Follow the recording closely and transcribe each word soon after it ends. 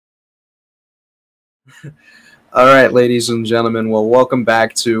All right, ladies and gentlemen. Well, welcome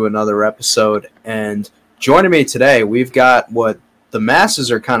back to another episode. And joining me today, we've got what the masses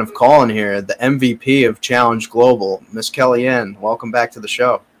are kind of calling here the MVP of Challenge Global, Miss Kellyanne. Welcome back to the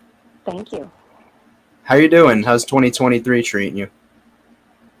show. Thank you. How you doing? How's 2023 treating you?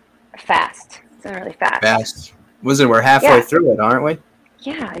 Fast. It's been really fast. Fast. We're halfway through it, aren't we?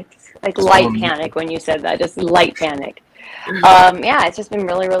 Yeah, it's like light panic when you said that. Just light panic. It's just been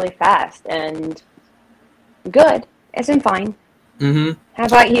really, really fast and good. It's been fine. Mm-hmm. How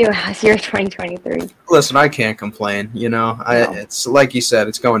about you? How's your 2023? Listen, I can't complain. It's like you said,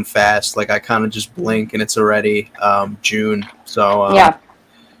 it's going fast. Like I kind of just blink and it's already June. So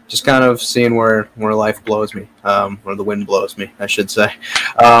just kind of seeing where life blows me, or the wind blows me, I should say.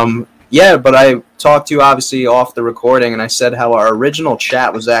 But I talked to you obviously off the recording, and I said how our original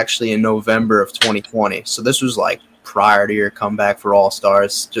chat was actually in November of 2020. So this was like prior to your comeback for All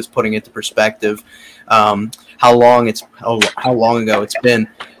Stars. Just putting it to perspective, how long ago it's been.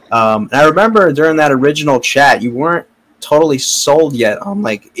 And I remember during that original chat, you weren't totally sold yet on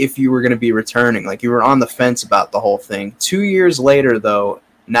like if you were going to be returning. Like you were on the fence about the whole thing. 2 years later, though,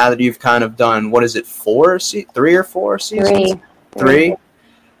 now that you've kind of done, what is it, 3 or 4 seasons? Three.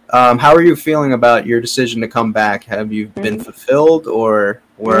 How are you feeling about your decision to come back? Have you been fulfilled, or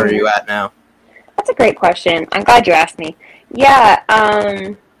where are you at now? That's a great question. I'm glad you asked me. Yeah,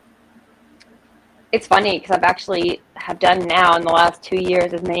 it's funny because I've actually have done now in the last 2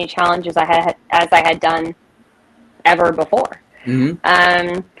 years as many challenges as I had done ever before.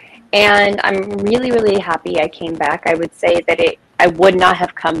 Mm-hmm. And I'm really, really happy I came back. I would say that I would not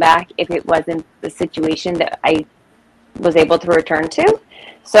have come back if it wasn't the situation that I was able to return to.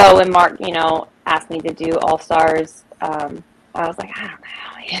 So when Mark, asked me to do All Stars, I was like, I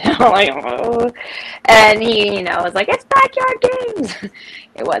don't know, and he, was like, it's backyard games.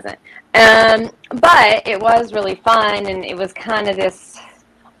 It wasn't. But it was really fun, and it was kind of this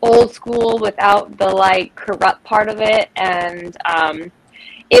old school without the like corrupt part of it, and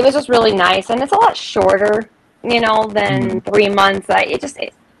it was just really nice, and it's a lot shorter, than 3 months.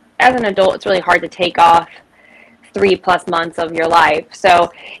 As an adult, it's really hard to take off 3+ months of your life.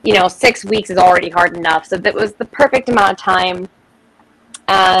 So, 6 weeks is already hard enough. So that was the perfect amount of time.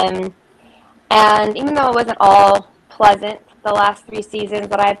 And even though it wasn't all pleasant the last 3 seasons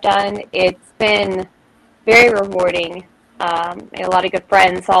that I've done, it's been very rewarding. Made a lot of good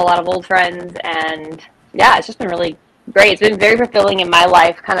friends, saw a lot of old friends, and it's just been really great. It's been very fulfilling in my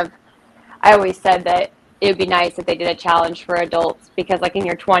life. I always said that it would be nice if they did a challenge for adults, because like in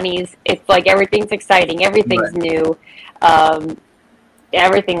your 20s, it's like everything's exciting, everything's new.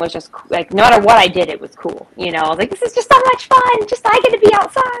 Everything was just like, no matter what I did, it was cool. I was like, this is just so much fun. Just I get to be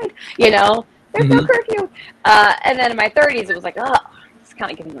outside. There's no curfew. And then in my 30s, it was like, oh, it's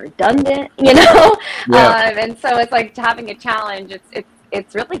kind of getting redundant. Yeah. And so it's like having a challenge.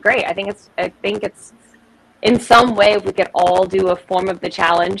 It's really great. I think it's in some way, if we could all do a form of the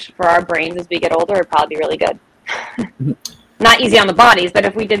challenge for our brains as we get older, it'd probably be really good. Not easy on the bodies, but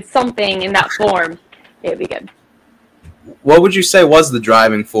if we did something in that form, it'd be good. What would you say was the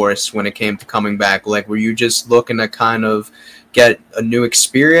driving force when it came to coming back? Like, were you just looking to kind of get a new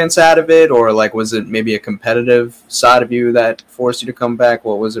experience out of it, or like was it maybe a competitive side of you that forced you to come back?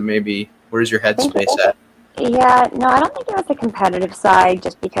 What was it? Maybe where's your headspace at? Yeah, no, I don't think it was the competitive side,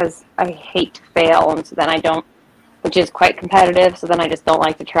 just because I hate to fail, and so then I don't, which is quite competitive, so then I just don't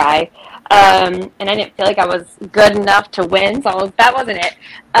like to try. And I didn't feel like I was good enough to win, so that wasn't it.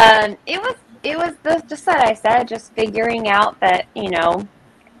 It was just that I said, just figuring out that,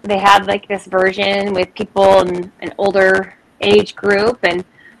 they had like this version with people in an older age group, and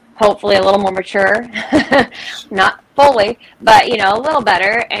hopefully a little more mature, not fully, but, a little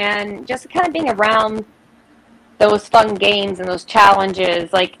better, and just kind of being around those fun games and those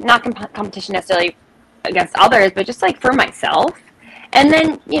challenges, like not competition necessarily against others, but just like for myself. And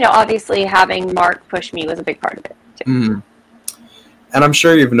then, obviously having Mark push me was a big part of it too. Mm. And I'm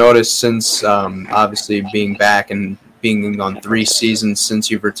sure you've noticed since obviously being back and being on 3 seasons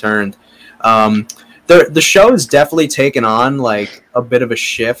since you've returned, the show has definitely taken on like a bit of a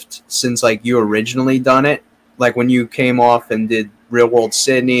shift since like you originally done it. Like when you came off and did Real World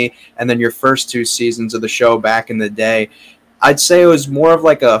Sydney, and then your first 2 seasons of the show back in the day, I'd say it was more of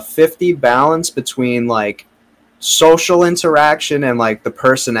like a 50 balance between like social interaction and like the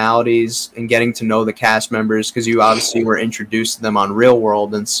personalities and getting to know the cast members, because you obviously were introduced to them on Real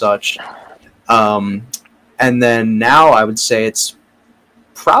World and such. And then now I would say it's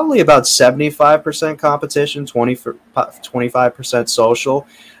probably about 75% competition, 25% social.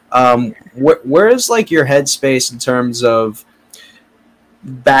 Where is like your headspace in terms of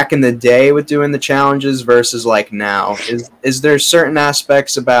back in the day with doing the challenges versus like now? Is there certain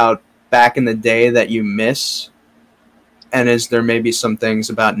aspects about back in the day that you miss? And is there maybe some things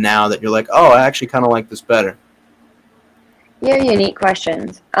about now that you're like, oh, I actually kind of like this better? You're unique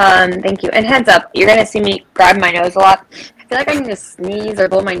questions. Thank you. And heads up, you're going to see me grab my nose a lot. I feel like I'm going to sneeze or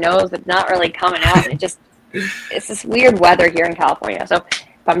blow my nose, but not really coming out. And it's this weird weather here in California. So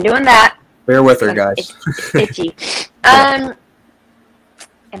if I'm doing that, bear with her, guys. It's itchy. And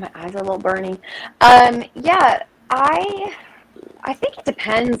my eyes are a little burning. Yeah, I think it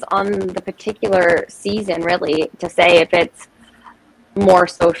depends on the particular season, really, to say if it's more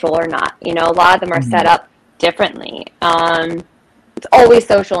social or not. You know, a lot of them are set up differently. It's always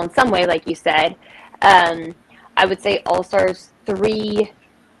social in some way, like you said. I would say All-Stars 3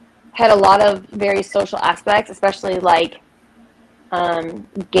 had a lot of very social aspects, especially like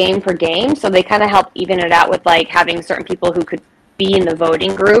game for game. So they kind of helped even it out with like having certain people who could be in the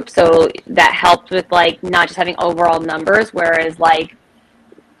voting group, so that helped with like not just having overall numbers, whereas like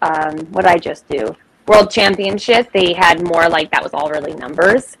what I just do World Championship, they had more like that was all really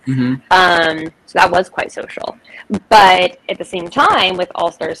numbers. So that was quite social. But at the same time with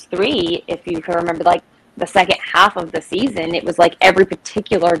All Stars 3, if you can remember like the second half of the season, it was like every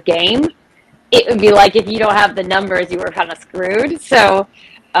particular game, it would be like if you don't have the numbers, you were kind of screwed. So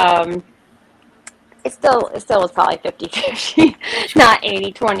it still was probably 50-50, not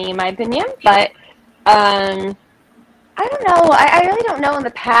 80-20 in my opinion. But I don't know. I really don't know in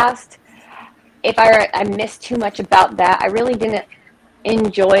the past if I missed too much about that. I really didn't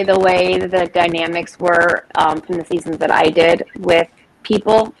enjoy the way the dynamics were from the seasons that I did with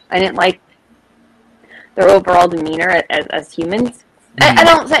people. I didn't like their overall demeanor as humans. I'm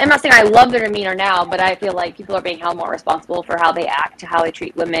not saying I love their demeanor now, but I feel like people are being held more responsible for how they act, how they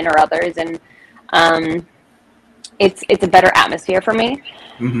treat women or others, and it's a better atmosphere for me.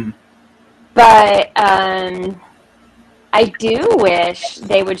 But I do wish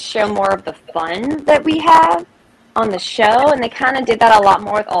they would show more of the fun that we have on the show, and they kind of did that a lot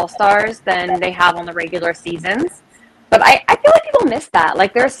more with All Stars than they have on the regular seasons. But I feel like people miss that.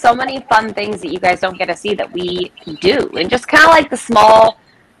 Like, there's so many fun things that you guys don't get to see that we do, and just kind of like the small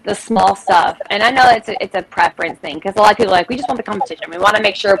stuff. And I know it's a preference thing, because a lot of people are like, we just want the competition. We want to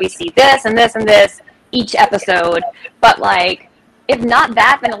make sure we see this and this and this each episode. But like, if not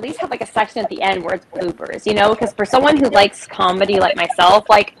that, then at least have like a section at the end where it's bloopers, you know? Because for someone who likes comedy like myself,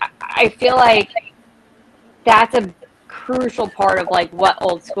 like I feel like that's a crucial part of like what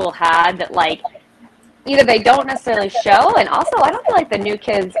old school had that like either they don't necessarily show, and also I don't feel like the new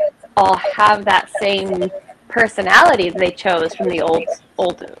kids all have that same personality that they chose from the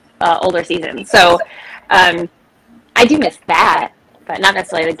older seasons. So I do miss that, but not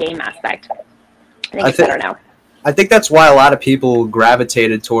necessarily the game aspect. I think it's better now. I think that's why a lot of people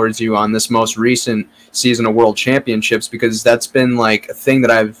gravitated towards you on this most recent season of World Championships, because that's been like a thing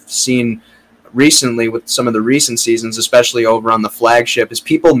that I've seen recently with some of the recent seasons, especially over on the flagship, is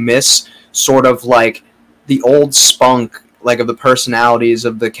people miss sort of like the old spunk, like of the personalities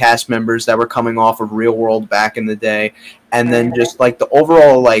of the cast members that were coming off of Real World back in the day, and then just like the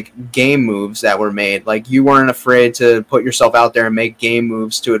overall like game moves that were made. Like, you weren't afraid to put yourself out there and make game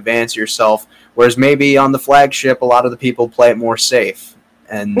moves to advance yourself, whereas maybe on the flagship a lot of the people play it more safe.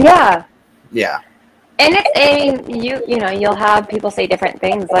 And yeah. And you'll have people say different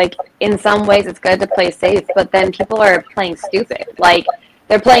things. Like, in some ways it's good to play safe, but then people are playing stupid. Like,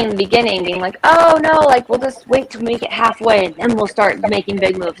 they're playing in the beginning being like, oh no, like we'll just wait till we make it halfway and then we'll start making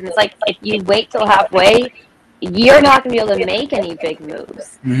big moves. And it's like, if you wait till halfway, you're not going to be able to make any big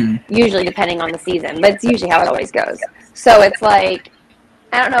moves, usually depending on the season. But it's usually how it always goes. So it's like,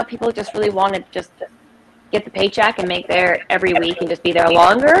 I don't know if people just really want to just get the paycheck and make there every week and just be there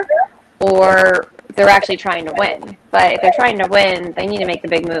longer, or they're actually trying to win. But if they're trying to win, they need to make the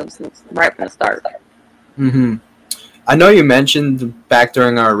big moves right from the start. I know you mentioned back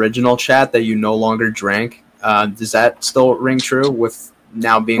during our original chat that you no longer drank. Does that still ring true with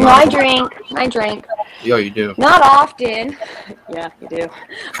now being? I drink. Oh, you do? Not often. Yeah, you do.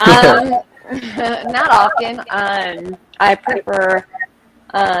 Not often. I prefer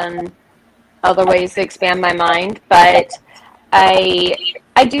other ways to expand my mind, but I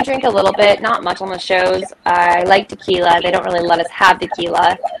do drink a little bit, not much on the shows. I like tequila. They don't really let us have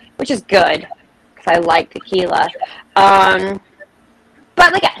tequila, which is good, because I like tequila.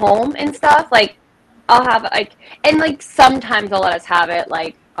 But like at home and stuff, like I'll have like sometimes they'll let us have it,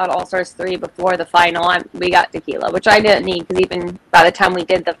 like on All Stars 3 before the final. We got tequila, which I didn't need, because even by the time we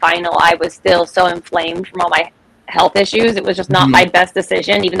did the final, I was still so inflamed from all my health issues. It was just not my best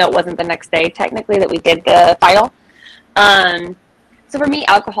decision, even though it wasn't the next day technically that we did the final. So for me,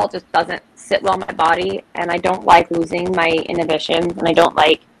 alcohol just doesn't sit well in my body, and I don't like losing my inhibitions, and I don't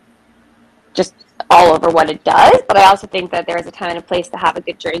like just all over what it does. But I also think that there is a time and a place to have a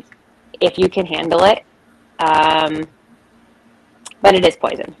good drink if you can handle it. But it is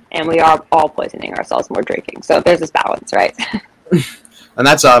poison, and we are all poisoning ourselves when we're drinking. So there's this balance, right? And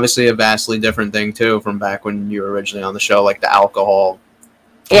that's obviously a vastly different thing, too, from back when you were originally on the show, like the alcohol.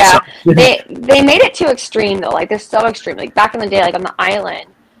 Yeah, they made it too extreme, though. Like, they're so extreme. Like, back in the day, like, on the island,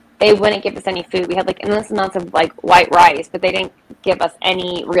 they wouldn't give us any food. We had, like, endless amounts of, like, white rice, but they didn't give us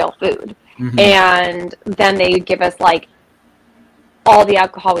any real food. Mm-hmm. And then they would give us, like, all the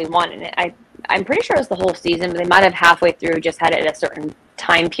alcohol we wanted. And I'm pretty sure it was the whole season, but they might have halfway through just had it at a certain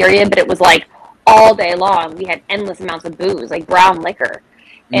time period. But it was, like, all day long, we had endless amounts of booze, like brown liquor.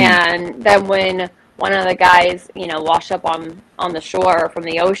 And then when one of the guys, washed up on the shore from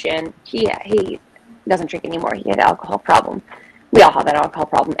the ocean, he doesn't drink anymore. He had an alcohol problem. We all have an alcohol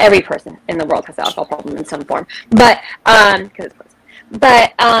problem. Every person in the world has an alcohol problem in some form. But because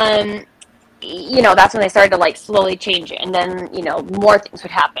that's when they started to like slowly change it, and then more things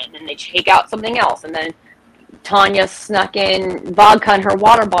would happen, and they take out something else, and then Tanya snuck in vodka in her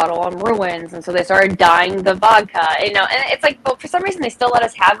water bottle on Ruins, and so they started dyeing the vodka, and it's like, well, for some reason they still let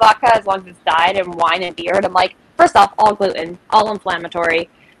us have vodka as long as it's dyed, and wine and beer, and I'm like, first off, all gluten, all inflammatory.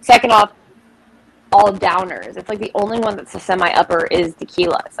 Second off, all downers. It's like the only one that's a semi-upper is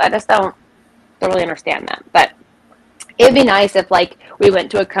tequila, so I just don't really understand that. But it'd be nice if, like, we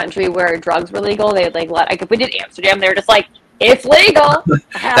went to a country where drugs were legal, they'd, like, if we did Amsterdam, they were just like, it's legal.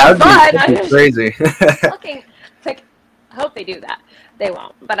 Have fun. That would be crazy. I hope they do that. They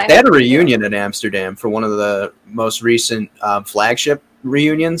won't. But they had a reunion in Amsterdam for one of the most recent flagship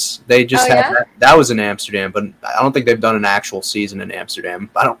reunions. They just had that was in Amsterdam, but I don't think they've done an actual season in Amsterdam.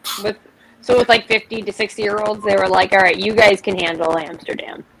 So with like 50 to 60-year-olds, they were like, all right, you guys can handle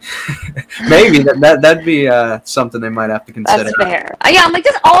Amsterdam. Maybe that'd be something they might have to consider. That's fair. Yeah, I'm like,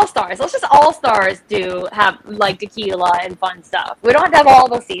 just all-stars. Let's just all-stars have like tequila and fun stuff. We don't have to have all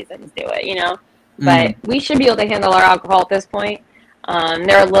the seasons do it, But we should be able to handle our alcohol at this point.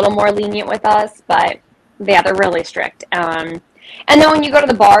 They're a little more lenient with us, but yeah, they're really strict. And then when you go to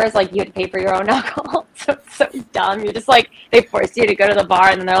the bars, like, you have to pay for your own alcohol. So it's so dumb. You're just like, they force you to go to the bar,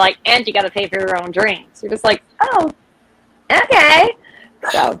 and then they're like, and you got to pay for your own drinks. You're just like, oh, okay.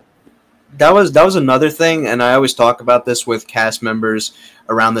 So that was another thing, and I always talk about this with cast members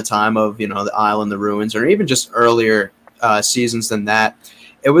around the time of, the Isle and the Ruins, or even just earlier seasons than that.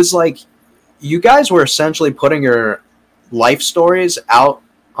 It was like, you guys were essentially putting your life stories out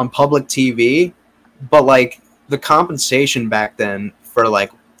on public TV, but, like, the compensation back then for,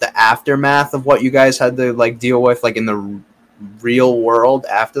 like, the aftermath of what you guys had to, like, deal with, like, in the real world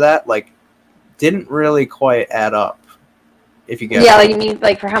after that, like, didn't really quite add up, if you get like, you mean,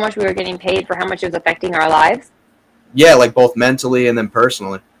 like, for how much we were getting paid for how much it was affecting our lives? Yeah, like, both mentally and then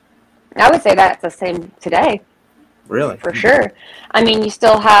personally. I would say that's the same today. Really? For sure. I mean, you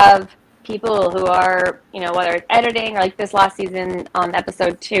still have people who are, whether it's editing, or like this last season on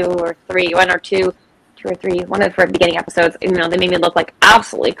episode 2 or 3, 1 or 2 or 3, one of the beginning episodes, they made me look like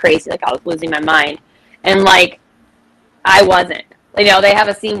absolutely crazy, like I was losing my mind. And like, I wasn't. They have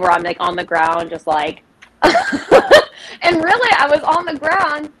a scene where I'm like on the ground, just like, and really I was on the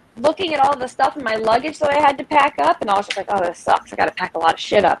ground looking at all the stuff in my luggage that I had to pack up, and I was just like, oh, this sucks. I got to pack a lot of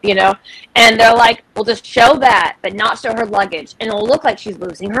shit up, And they're like, we'll just show that, but not show her luggage, and it'll look like she's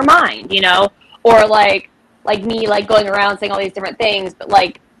losing her mind, Or like me, like, going around saying all these different things, but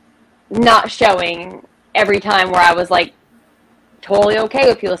like not showing every time where I was like totally okay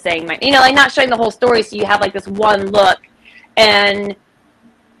with people saying like not showing the whole story, so you have like this one look. And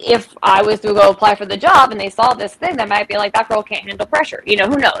if I was to go apply for the job and they saw this thing, they might be like, that girl can't handle pressure,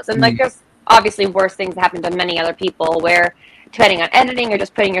 who knows? And like, there's obviously worse things that happen to many other people where, depending on editing or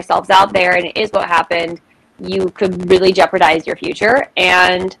just putting yourselves out there, and it is what happened, you could really jeopardize your future.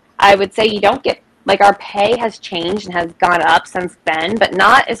 And I would say you don't get, like, our pay has changed and has gone up since then, but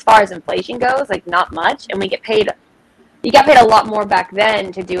not as far as inflation goes, like, not much. And you got paid a lot more back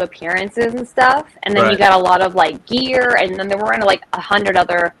then to do appearances and stuff. And then you got a lot of, like, gear, and then there were like 100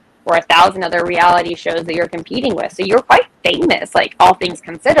 other or 1,000 other reality shows that you're competing with. So you're quite famous, like, all things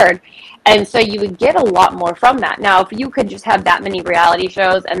considered. And so you would get a lot more from that. Now, if you could just have that many reality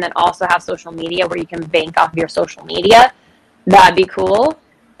shows and then also have social media where you can bank off of your social media, that'd be cool.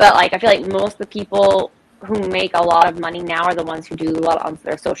 But, like, I feel like most of the people who make a lot of money now are the ones who do a lot on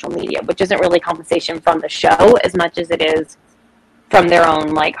their social media, which isn't really compensation from the show as much as it is from their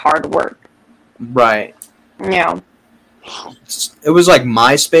own, like, hard work. Right. Yeah. it was like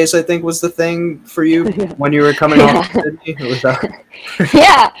MySpace, I think, was the thing for you when you were coming home to Sydney. It was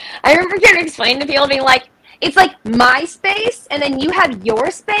Yeah, I remember trying to explain to people, being like, it's like MySpace, and then you have your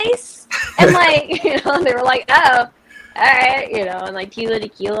space, and like, you know, they were like, oh, all right, you know, and like Tila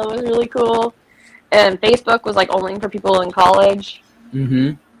Tequila was really cool, and Facebook was like only for people in college.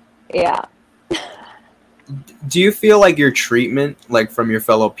 Mm-hmm. Yeah. Do you feel like your treatment, like from your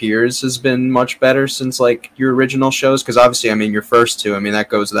fellow peers, has been much better since like your original shows? Because obviously, I mean, your first two, I mean, that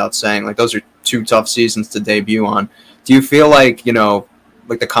goes without saying. Like, those are two tough seasons to debut on. Do you feel like, you know,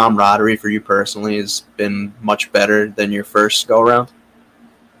 like the camaraderie for you personally has been much better than your first go around?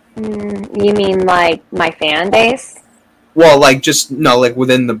 You mean like my fan base? Well, like just no, like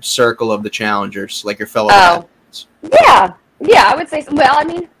within the circle of the challengers, like your fellow. Oh, yeah, I would say so. Well, I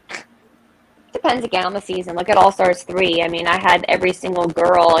mean, depends again on the season. Look at All Stars 3. I mean, I had every single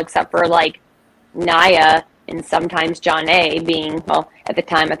girl except for like Naya and sometimes Jonna being, well, at the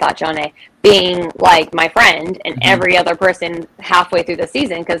time I thought Jonna being like my friend, and every other person halfway through the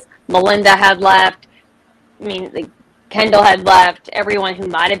season, because Melinda had left. I mean, like, Kendal had left. Everyone who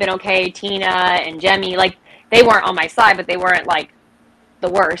might have been okay, Tina and Jemmy, like, they weren't on my side, but they weren't like the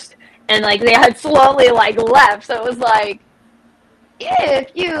worst. And like they had slowly like left. So it was like, if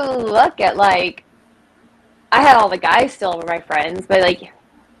you look at, like, I had all the guys still were my friends, but like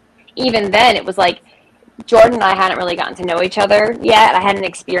even then it was like Jordan and I hadn't really gotten to know each other yet. I hadn't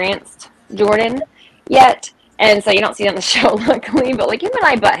experienced Jordan yet, and so you don't see it on the show, luckily, but like him and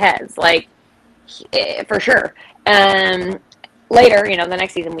I butt heads, like, for sure. Later, you know, the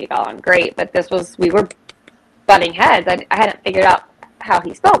next season we got on great, but we were butting heads. I hadn't figured out how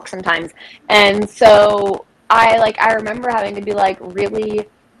he spoke sometimes, and so I remember having to be like really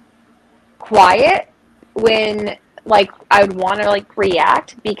quiet when like I would want to like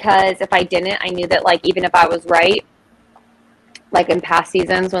react, because if I didn't, I knew that like even if I was right, like in past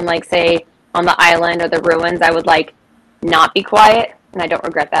seasons when like say on the island or the ruins, I would like not be quiet, and I don't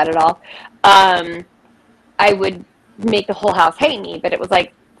regret that at all. I would make the whole house hate me, but it was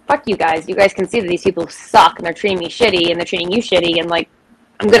like, fuck you guys. You guys can see that these people suck and they're treating me shitty and they're treating you shitty, and like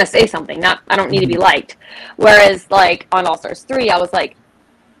I'm gonna say something. I don't need to be liked. Whereas like on All Stars 3, I was like,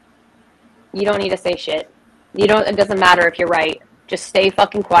 you don't need to say shit. It doesn't matter if you're right. Just stay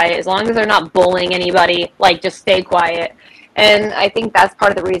fucking quiet. As long as they're not bullying anybody, like just stay quiet. And I think that's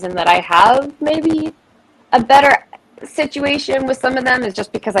part of the reason that I have maybe a better situation with some of them, is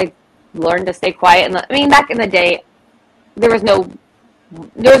just because I learned to stay quiet. And I mean, back in the day, there was no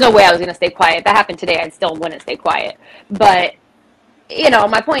way I was gonna stay quiet. If that happened today, I still wouldn't stay quiet. But you know,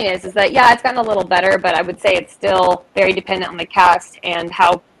 my point is that, yeah, it's gotten a little better, but I would say it's still very dependent on the cast and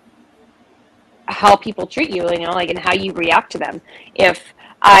how people treat you, you know, like, and how you react to them. If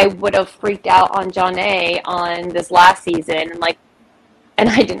I would have freaked out on Jonna on this last season, and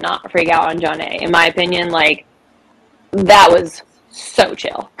I did not freak out on Jonna, in my opinion, like, that was so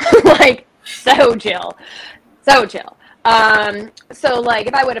chill. Like, so chill. So chill. So, like,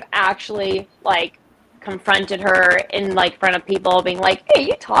 if I would have actually, like, confronted her in like front of people, being like, hey,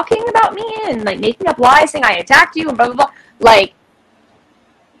 you talking about me, and like making up lies saying I attacked you and blah blah blah, like,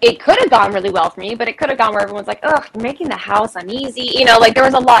 it could have gone really well for me, but it could have gone where everyone's like, ugh, you're making the house uneasy, you know, like there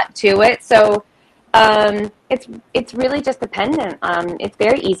was a lot to it. So it's really just dependent. It's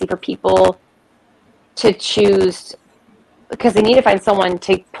very easy for people to choose because they need to find someone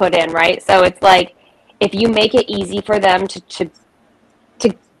to put in, right? So it's like, if you make it easy for them to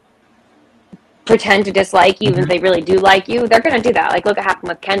pretend to dislike you, even if they really do like you, they're going to do that. Like, look what happened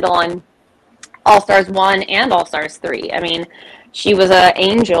with Kendal on All Stars 1 and All Stars 3. I mean, she was an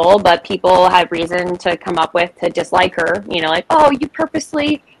angel, but people had reason to come up with to dislike her. You know, like, oh, you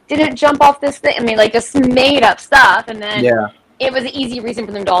purposely didn't jump off this thing. I mean, like, just made up stuff, and then it was an easy reason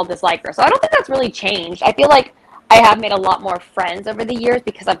for them to all dislike her. So I don't think that's really changed. I feel like I have made a lot more friends over the years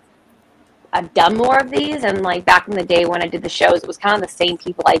because I've done more of these, and like back in the day when I did the shows, it was kind of the same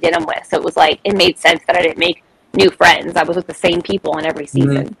people I did them with. So it was like, it made sense that I didn't make new friends. I was with the same people in every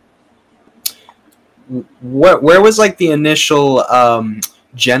season. Where was like the initial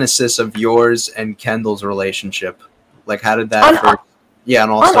genesis of yours and Kendal's relationship? Like, how did that first? Yeah, on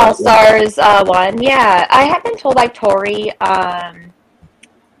All Stars 1. Yeah, I have been told by Tori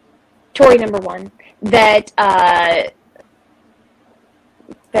number 1, that I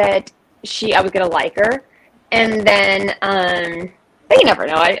was gonna like her, and then but you never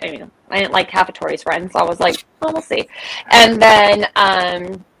know. I mean, I didn't like half of Tori's friends, so I was like, well, we'll see. And then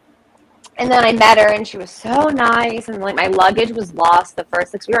I met her, and she was so nice, and like my luggage was lost the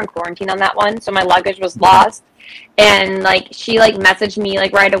first 6 we were in quarantine on that one, so my luggage was lost, and like she like messaged me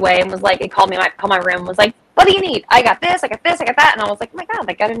like right away and was like, it called my room, was like, what do you need? I got this, I got this, I got that. And I was like, oh my God,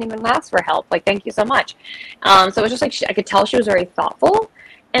 like I didn't even ask for help. Like, thank you so much. So it was just like, I could tell she was very thoughtful.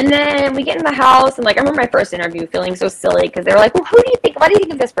 And then we get in the house, and like, I remember my first interview feeling so silly because they were like, well, who do you think, what do you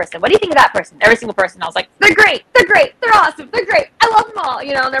think of this person? What do you think of that person? Every single person. I was like, they're great, they're awesome, they're great. I love them all,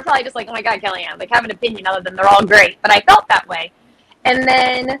 you know, and they're probably just like, oh my God, Kellyanne, like have an opinion other than they're all great. But I felt that way. And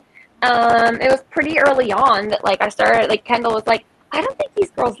then it was pretty early on that like I started, like Kendal was like, I don't think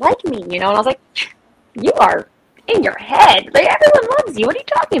these girls like me, you know, and I was like, you are in your head. Like everyone loves you. What are you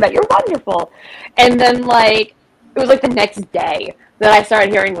talking about? You're wonderful. And then like, it was like the next day that I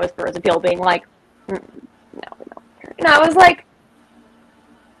started hearing whispers of people being like, no. And I was like,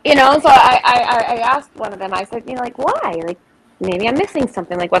 you know, so I asked one of them, I said, you know, like, why? Like, maybe I'm missing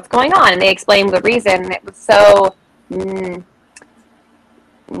something. Like, what's going on? And they explained the reason. And it was so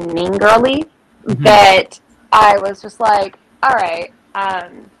mean girly that I was just like, all right,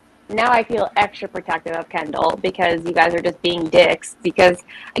 now I feel extra protective of Kendal because you guys are just being dicks. Because,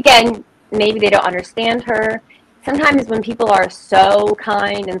 again, maybe they don't understand her. Sometimes when people are so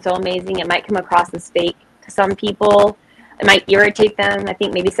kind and so amazing, it might come across as fake to some people. It might irritate them, I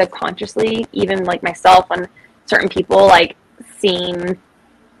think maybe subconsciously, even like myself, when certain people like seem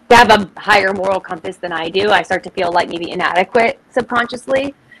to have a higher moral compass than I do, I start to feel like maybe inadequate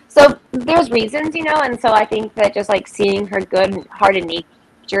subconsciously. So there's reasons, you know, and so I think that just like seeing her good-hearted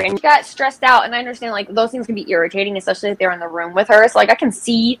nature, and she got stressed out, and I understand like those things can be irritating, especially if they're in the room with her. So like I can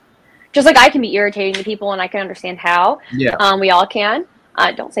see, just like I can be irritating to people, and I can understand how. Yeah. We all can.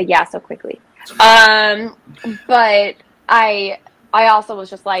 Don't say yeah so quickly. But I also was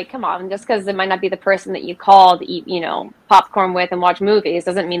just like, come on, just because it might not be the person that you call to eat, you know, popcorn with and watch movies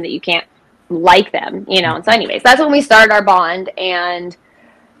doesn't mean that you can't like them, you know. And so anyways, that's when we started our bond, and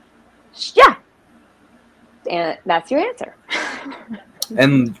yeah. And that's your answer.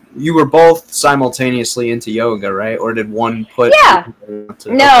 And you were both simultaneously into yoga, right? Or did one put... Yeah.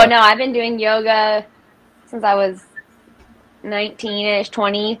 No, I've been doing yoga since I was 19-ish,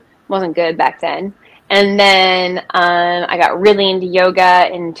 20. Wasn't good back then. And then I got really into yoga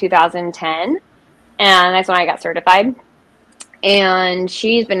in 2010. And that's when I got certified. And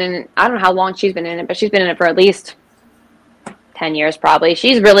she's been in, I don't know how long she's been in it, but she's been in it for at least 10 years probably.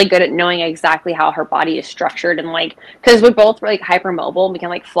 She's really good at knowing exactly how her body is structured, and like, because we're both like hypermobile and we can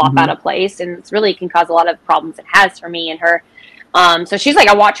like flop out of place, and it's really can cause a lot of problems. It has for me and her. So she's like,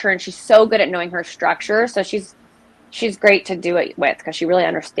 I watch her and she's so good at knowing her structure. So she's great to do it with because she really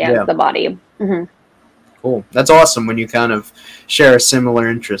understands the body. Mm-hmm. Cool. That's awesome when you kind of share a similar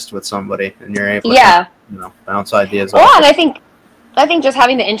interest with somebody and you're able to, you know, bounce ideas off. Well, and I think just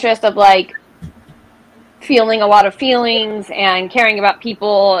having the interest of like feeling a lot of feelings and caring about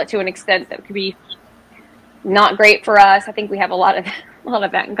people to an extent that could be not great for us. I think we have a lot of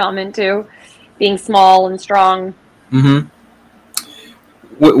that in common too, being small and strong. Mm-hmm.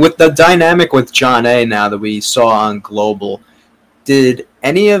 With the dynamic with Jonna now that we saw on Global, did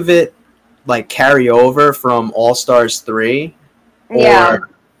any of it like carry over from All Stars 3? Yeah,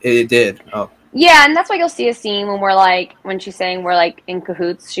 it did. Oh, yeah, and that's why you'll see a scene when she's saying we're like in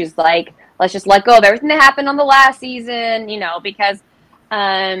cahoots. She's like, let's just let go of everything that happened on the last season, you know, because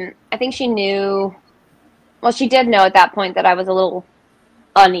I think she knew, well, she did know at that point that I was a little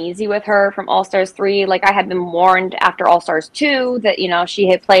uneasy with her from All Stars 3. Like, I had been warned after All Stars 2 that, you know, she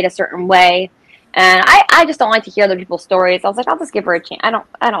had played a certain way. And I just don't like to hear other people's stories. I was like, I'll just give her a chance. I don't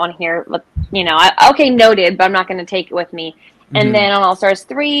want to hear what, you know, okay, noted, but I'm not going to take it with me. Mm-hmm. And then on All Stars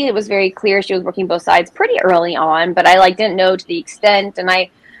 3, it was very clear she was working both sides pretty early on, but I like didn't know to the extent, and I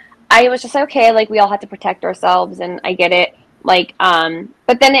was just like, okay, like we all have to protect ourselves, and I get it. Like,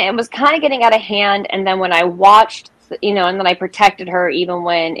 but then it was kind of getting out of hand, and then when I watched, you know, and then I protected her even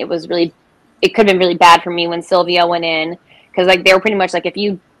when it was really, it could have been really bad for me when Sylvia went in, because like they were pretty much like, if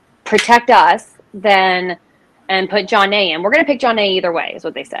you protect us, then and put Jonna in, we're gonna pick Jonna either way, is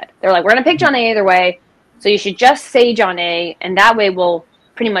what they said. They're like, we're gonna pick Jonna either way, so you should just say Jonna, and that way we'll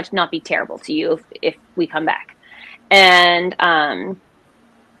pretty much not be terrible to you if we come back. And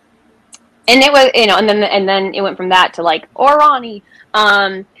it was, you know, and then it went from that to like, or Ronnie.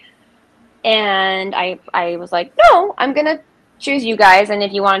 And I was like, no, I'm going to choose you guys. And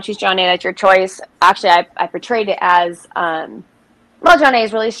if you want to choose Jonna, that's your choice. Actually, I portrayed it as, well, Jonna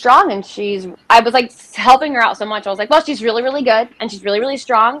is really strong, and I was like helping her out so much. I was like, well, she's really, really good, and she's really, really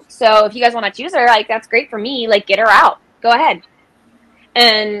strong. So if you guys want to choose her, like, that's great for me. Like, get her out. Go ahead.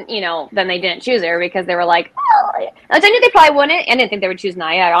 And, you know, then they didn't choose her because they were like, oh. I knew they probably wouldn't. I didn't think they would choose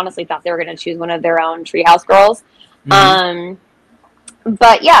Naya. I honestly thought they were going to choose one of their own Treehouse girls. Mm-hmm.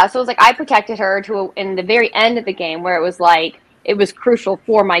 But yeah, so it was like I protected her in the very end of the game where it was like, it was crucial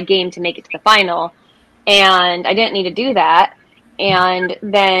for my game to make it to the final. and I didn't need to do that. And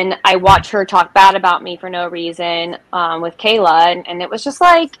then I watched her talk bad about me for no reason with Kayla, and it was just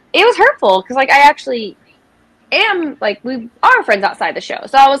like, it was hurtful because like I actually am, like, we are friends outside the show.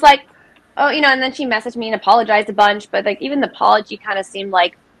 So I was like, oh, you know, and then she messaged me and apologized a bunch, but like even the apology kind of seemed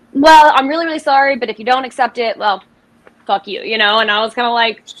like, well, I'm really, really sorry, but if you don't accept it, well, fuck you, you know? And I was kind of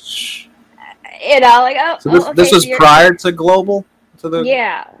like, you know, like, oh. So this, okay, this was prior to Global?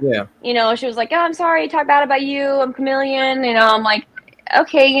 Yeah. You know, she was like, oh, I'm sorry, talk bad about you. I'm Chameleon. You know, I'm like,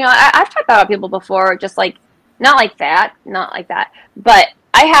 okay, you know, I've talked bad about people before, just like, not like that. But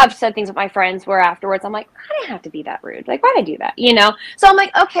I have said things with my friends where afterwards I'm like, I didn't have to be that rude. Like, why'd I do that? You know? So I'm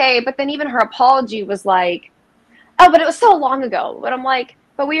like, okay. But then even her apology was like, oh, but it was so long ago. But I'm like,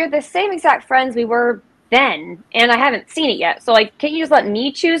 but we are the same exact friends we were then, and I haven't seen it yet. So, like, can't you just let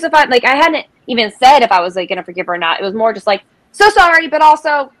me choose if I, like, I hadn't even said if I was, like, going to forgive her or not. It was more just like, so sorry, but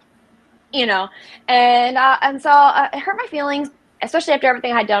also, you know, and so it hurt my feelings, especially after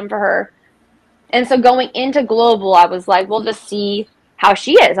everything I had done for her. And so going into Global, I was like, we'll just see how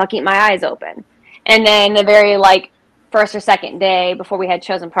she is. I'll keep my eyes open. And then the very, like, first or second day before we had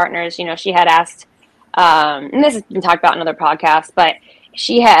chosen partners, you know, she had asked, and this has been talked about in other podcasts, but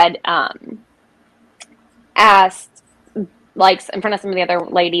she had asked, like, in front of some of the other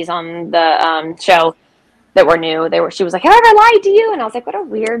ladies on the show that were new, she was like, have I ever lied to you? And I was like, what a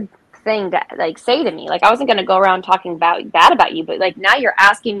weird thing to, like, say to me. Like, I wasn't going to go around talking bad about you, but, like, now you're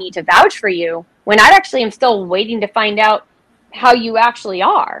asking me to vouch for you when I actually am still waiting to find out how you actually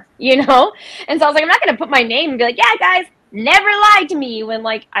are, you know? And so I was like, I'm not going to put my name and be like, yeah, guys, never lied to me, when,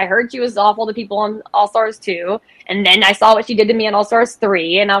 like, I heard she was awful to people on All Stars 2, and then I saw what she did to me on All Stars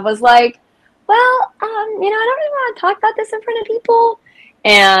 3, and I was like, well, you know, I don't really want to talk about this in front of people.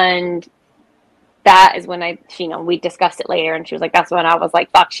 And that is when you know, we discussed it later, and she was like, that's when I was like,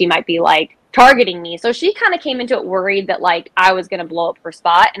 fuck, she might be, like, targeting me. So she kind of came into it worried that, like, I was going to blow up her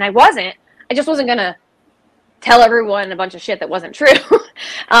spot, and I wasn't. I just wasn't going to tell everyone a bunch of shit that wasn't true.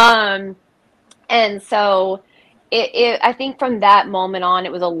 And so I think from that moment on,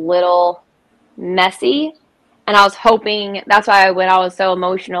 it was a little messy, and I was hoping, that's why when I was so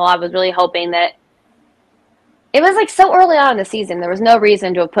emotional, I was really hoping that it was, like, so early on in the season. There was no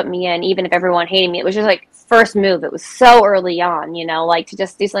reason to have put me in, even if everyone hated me. It was just, like, first move. It was so early on, you know? Like, to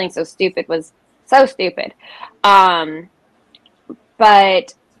just do something so stupid was so stupid. But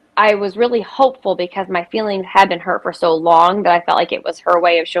I was really hopeful because my feelings had been hurt for so long that I felt like it was her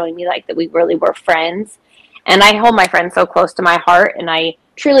way of showing me, like, that we really were friends. And I hold my friends so close to my heart, and I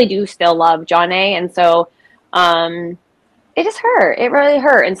truly do still love Jonna. And so it just hurt. It really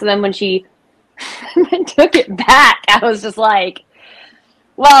hurt. And so then when she took it back, I was just like,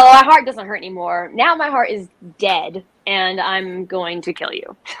 well, my heart doesn't hurt anymore. Now my heart is dead, and I'm going to kill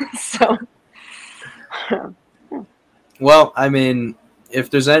you. So, well, I mean, if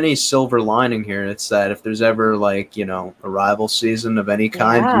there's any silver lining here, it's that if there's ever, like, you know, a rival season of any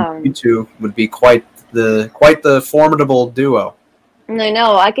kind, you two would be quite the formidable duo. I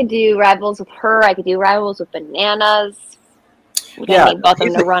know. I could do rivals with her. I could do rivals with Bananas. Yeah,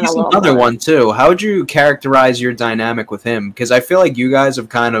 he's another one too. How would you characterize your dynamic with him? Because I feel like you guys have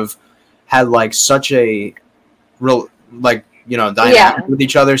kind of had, like, such a real, like, you know, dynamic with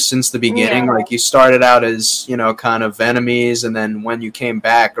each other since the beginning. Like, you started out as, you know, kind of enemies, and then when you came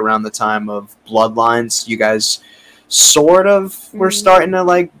back around the time of Bloodlines, you guys sort of were starting to,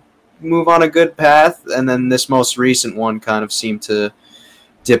 like, move on a good path, and then this most recent one kind of seemed to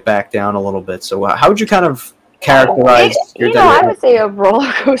dip back down a little bit. So how would you kind of characterize your dynamic? I would say a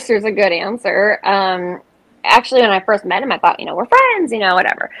roller coaster is a good answer. Actually, when I first met him, I thought, you know, we're friends, you know,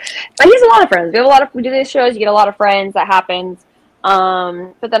 whatever. But he's a lot of friends. We do these shows, you get a lot of friends, that happens.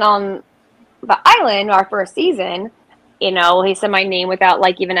 But then on the island, our first season, you know, he said my name without,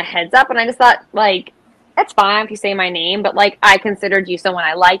 like, even a heads up, and I just thought, like, that's fine if you say my name, but, like, I considered you someone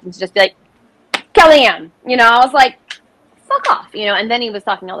I liked, and to just be like, Kellyanne, you know, I was like, fuck off, you know. And then he was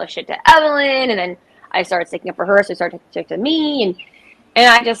talking all this shit to Evelyn, and then I started sticking up for her, so he started talking to me, and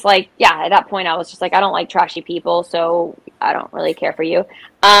I just, like, yeah, at that point I was just like, I don't like trashy people, so I don't really care for you.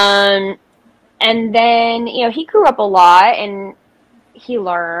 And then, you know, he grew up a lot, and he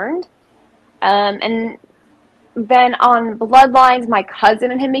learned. And then on Bloodlines, my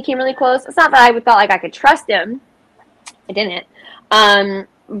cousin and him became really close. It's not that I felt like I could trust him. I didn't.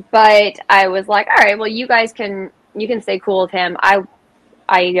 But I was like, all right, well, you can stay cool with him. I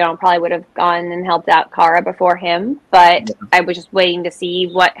you know, probably would have gone and helped out Kara before him, but I was just waiting to see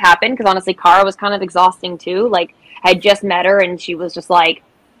what happened, because honestly, Kara was kind of exhausting too. Like, I had just met her, and she was just like,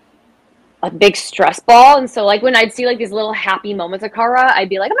 a big stress ball. And so like when I'd see like these little happy moments of Kara, I'd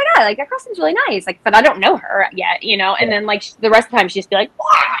be like, oh my God, like that girl seems really nice. Like, but I don't know her yet, you know? And then like the rest of the time she'd just be like, wah!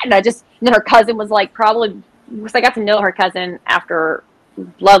 And and then her cousin was like, probably, because I got to know her cousin after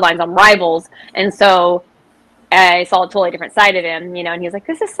Bloodlines on Rivals. And so I saw a totally different side of him, you know, and he was like,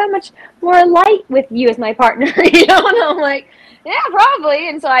 this is so much more light with you as my partner, you know? And I'm like, yeah, probably.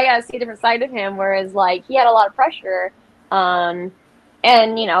 And so I got to see a different side of him, whereas like he had a lot of pressure.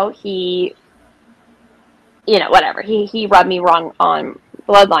 And, you know, whatever. He rubbed me wrong on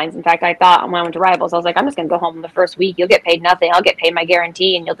Bloodlines. In fact, I thought when I went to Rivals, I was like, I'm just going to go home the first week. You'll get paid nothing. I'll get paid my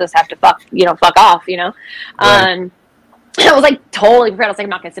guarantee, and you'll just have to fuck off, you know? Right. I was like totally prepared. I was like, I'm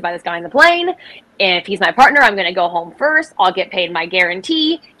not going to sit by this guy in the plane. If he's my partner, I'm going to go home first. I'll get paid my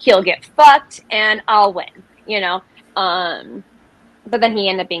guarantee. He'll get fucked, and I'll win, you know? But then he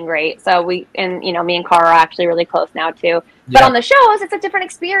ended up being great. So me and Cara are actually really close now too. But on the shows, it's a different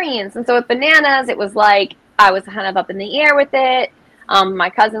experience. And so with Bananas, it was like I was kind of up in the air with it. My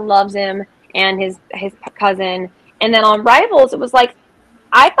cousin loves him and his cousin. And then on Rivals, it was like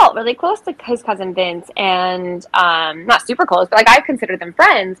I felt really close to his cousin Vince, and not super close, but like I considered them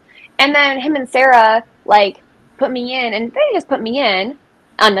friends. And then him and Sarah like put me in, and they just put me in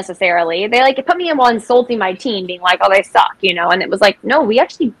unnecessarily. They like put me in while insulting my team, being like, oh, they suck, you know? And it was like, no, we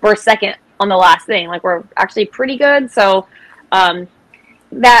actually were second on the last thing. Like, we're actually pretty good. So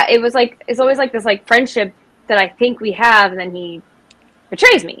that it was like, it's always like this like friendship that I think we have, and then he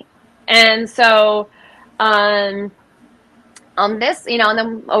betrays me. And so on this, you know, and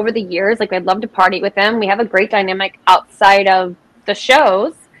then over the years, like I'd love to party with him. We have a great dynamic outside of the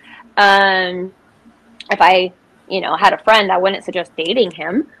shows. If I, you know, had a friend, I wouldn't suggest dating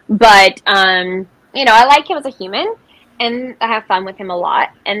him, but, you know, I like him as a human, and I have fun with him a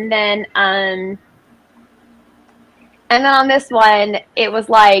lot. And then on this one, it was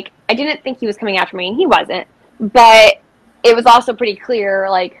like, I didn't think he was coming after me, and he wasn't, but it was also pretty clear,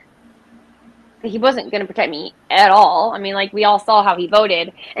 like, he wasn't going to protect me at all. I mean, like, we all saw how he voted,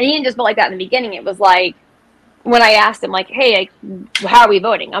 and he didn't just vote like that in the beginning. It was like, when I asked him, like, hey, like, how are we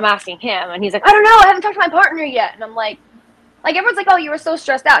voting? I'm asking him. And he's like, I don't know. I haven't talked to my partner yet. And I'm like, everyone's like, oh, you were so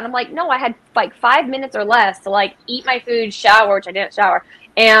stressed out. And I'm like, no, I had like 5 minutes or less to like eat my food, shower, which I didn't shower,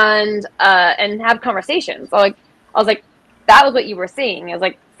 and have conversations. So like, I was like, that was what you were seeing. It was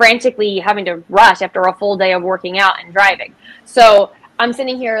like frantically having to rush after a full day of working out and driving. So I'm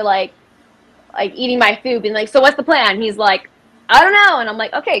sitting here like eating my food, being like, so what's the plan? He's like, I don't know. And I'm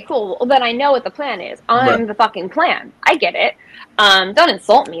like, okay, cool. Well, then I know what the plan is. I'm the fucking plan. I get it. Don't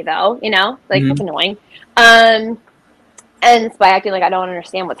insult me, though. You know? Like, that's annoying. And it's by acting like I don't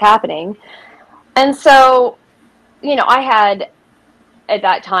understand what's happening. And so, you know, I had, at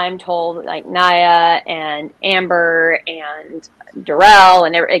that time, told, like, Naya and Amber and Darrell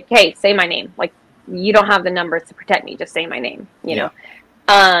and like, hey, say my name. Like, you don't have the numbers to protect me. Just say my name, you know?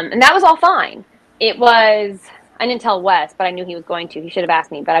 And that was all fine. It was... I didn't tell Wes, but I knew he was going to. He should have asked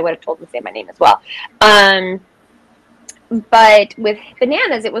me, but I would have told him to say my name as well. But with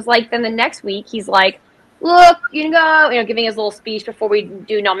Bananas, it was like, then the next week, he's like, look, you know, giving his little speech before we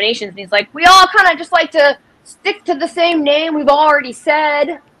do nominations. And he's like, we all kind of just like to stick to the same name we've already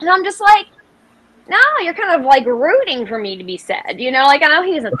said. And I'm just like, no, you're kind of like rooting for me to be said. You know, like I know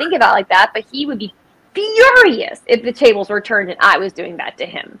he doesn't think about it like that, but he would be furious if the tables were turned and I was doing that to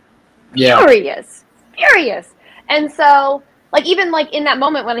him. Yeah. Furious. And so, like, even, like, in that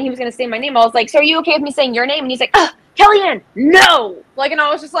moment when he was going to say my name, I was like, so are you okay with me saying your name? And he's like, Kellyanne, no! Like, and I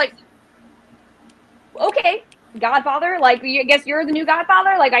was just like, okay, Godfather? Like, I guess you're the new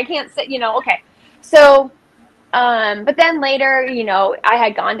Godfather? Like, I can't say, you know, okay. So, but then later, you know, I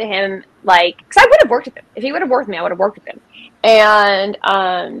had gone to him, like, because I would have worked with him. If he would have worked with me, I would have worked with him. And,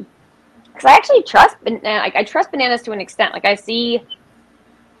 because I actually trust, I trust Bananas to an extent. Like, I see...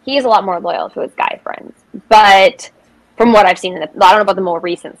 He is a lot more loyal to his guy friends. But from what I've seen, I don't know about the more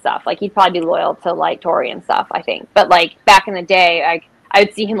recent stuff. Like, he'd probably be loyal to, like, Tori and stuff, I think. But, like, back in the day, I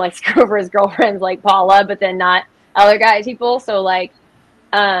would see him, like, screw over his girlfriends, like Paula, but then not other guys, people. So, like,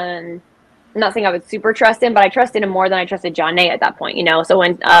 I'm not saying I would super trust him, but I trusted him more than I trusted Jonna at that point, you know? So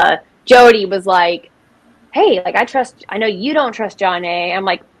when Jody was like, hey, like, I know you don't trust Jonna. I'm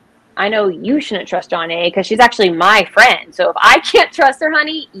like, I know you shouldn't trust Jonna because she's actually my friend. So if I can't trust her,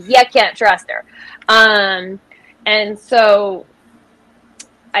 honey, you can't trust her. And so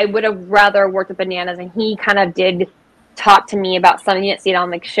I would have rather worked with Bananas, and he kind of did talk to me about something. You didn't see it on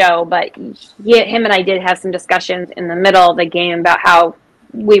the show, but him and I did have some discussions in the middle of the game about how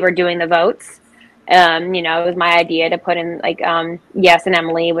we were doing the votes. You know, it was my idea to put in, like, Yes and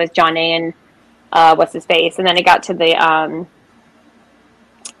Emily with Jonna and what's his face, and then it got to the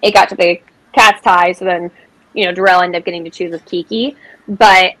Cat's tie. So then, Darrell ended up getting to choose with Kiki.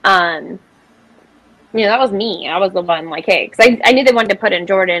 But, that was me. I was the one like, hey, because I knew they wanted to put in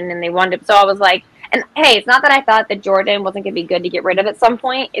Jordan and they wanted to, so I was like, and hey, it's not that I thought that Jordan wasn't going to be good to get rid of at some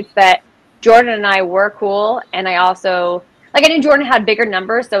point. It's that Jordan and I were cool. And I also, I knew Jordan had bigger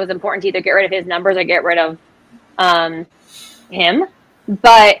numbers. So it was important to either get rid of his numbers or get rid of him.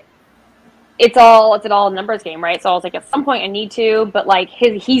 But it's an all numbers game, right? So I was like, at some point I need to, but like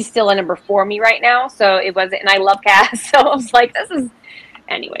he's still a number 4 me right now. So it wasn't, and I love Cass. So I was like,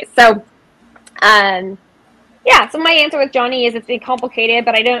 anyway. So, yeah, so my answer with Johnny is it's been complicated,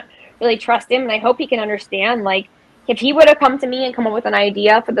 but I don't really trust him, and I hope he can understand. Like, if he would have come to me and come up with an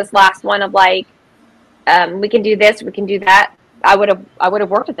idea for this last one of like, we can do this, we can do that, I would have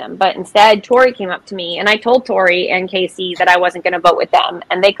worked with him. But instead, Tori came up to me, and I told Tori and Casey that I wasn't going to vote with them,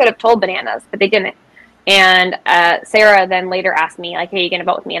 and they could have told Bananas, but they didn't. And Sarah then later asked me like, "Hey, are you going to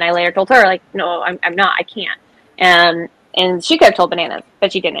vote with me?" And I later told her like, "No, I'm not. I can't." And she could have told Bananas,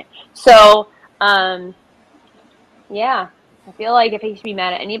 but she didn't. So. Yeah, I feel like if he should be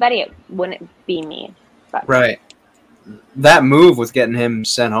mad at anybody, it wouldn't be me. But. Right. That move with getting him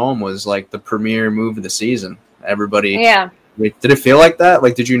sent home was like the premier move of the season. Everybody. Yeah. Did it feel like that?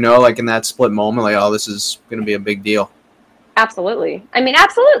 Like, did you know, like in that split moment, like, oh, this is going to be a big deal? Absolutely. I mean,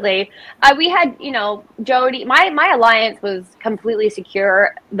 absolutely. We had, Jody. My alliance was completely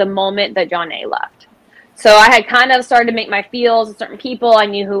secure the moment that Jonna left. So I had kind of started to make my feels with certain people. I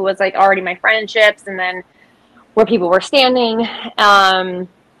knew who was like already my friendships, and then where people were standing. And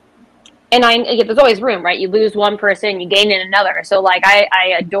there's always room, right? You lose one person, you gain in another. So like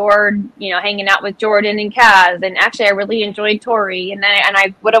I adored, hanging out with Jordan and Kaz, and actually I really enjoyed Tori, and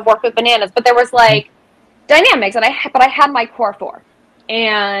I would have worked with Bananas, but there was like dynamics but I had my core 4,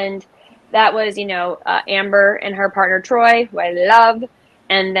 and that was, Amber and her partner Troy, who I love.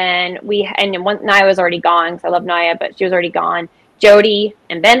 And then Naya was already gone, because I love Naya, but she was already gone. Jody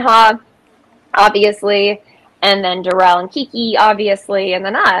and Ben-Ha, obviously. And then Darrell and Kiki, obviously. And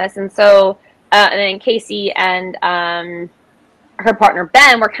then us. And so, and then Casey and her partner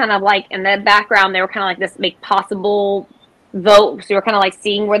Ben were kind of like, in the background, they were kind of like this make possible vote. So we were kind of like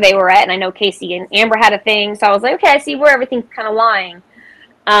seeing where they were at. And I know Casey and Amber had a thing. So I was like, okay, I see where everything's kind of lying.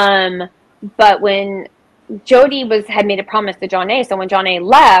 But when Jody had made a promise to Jonna, so when Jonna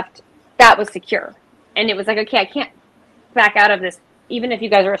left, that was secure. And it was like, okay, I can't back out of this, even if you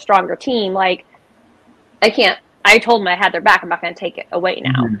guys are a stronger team, like, I can't, I told them I had their back, I'm not going to take it away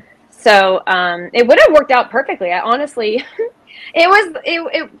now. Mm-hmm. So, it would have worked out perfectly. I honestly,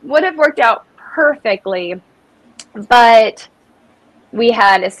 it would have worked out perfectly, but we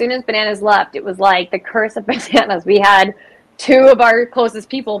had, as soon as Bananas left, it was like the curse of Bananas. We had 2 of our closest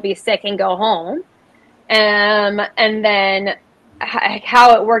people be sick and go home. And then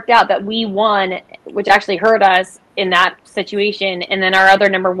how it worked out that we won, which actually hurt us in that situation, and then our other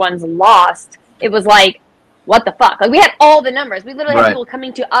number 1s lost. It was like, what the fuck? Like, we had all the numbers. We literally had people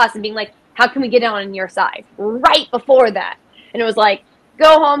coming to us and being like, how can we get on your side? Right before that. And it was like,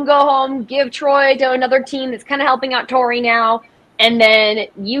 go home, give Troy to another team that's kind of helping out Tori now. And then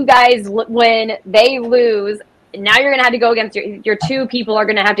you guys win, they lose. Now you're going to have to go against your 2 people are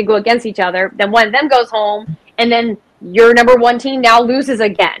going to have to go against each other. Then one of them goes home, and then your number 1 team now loses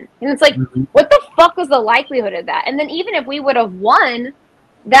again. And it's like, what the fuck was the likelihood of that? And then even if we would have won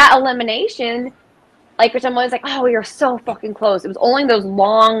that elimination, like, for someone was like, oh, we were so fucking close. It was only those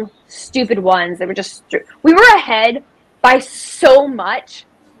long, stupid ones that were just, we were ahead by so much,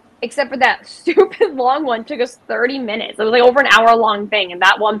 except for that stupid long one took us 30 minutes. It was like over an hour-long thing, and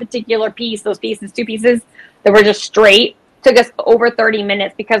that one particular piece, those pieces, 2 pieces, that were just straight, took us over 30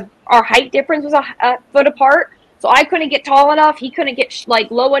 minutes because our height difference was a foot apart. So I couldn't get tall enough. He couldn't get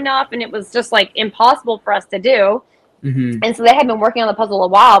like low enough. And it was just like impossible for us to do. Mm-hmm. And so they had been working on the puzzle a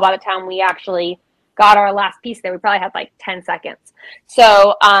while. By the time we actually got our last piece there, we probably had like 10 seconds.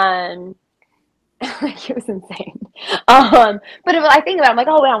 So, it was insane. But I think about it, I'm like,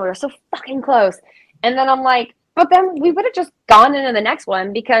 oh, wow, we were so fucking close. And then I'm like, but then we would have just gone into the next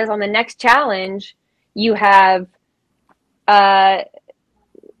one, because on the next challenge, you have,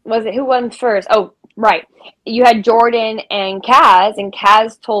 who won first? Oh, right. You had Jordan and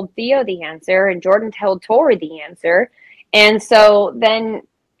Kaz told Theo the answer, and Jordan told Tori the answer. And so then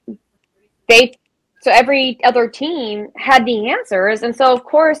so every other team had the answers. And so, of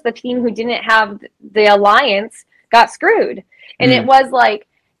course, the team who didn't have the alliance got screwed. And it was like,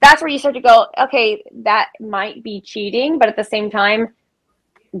 that's where you start to go, okay, that might be cheating, but at the same time,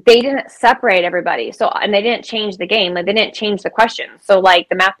 they didn't separate everybody. So, and they didn't change the game. Like, they didn't change the questions. So, like,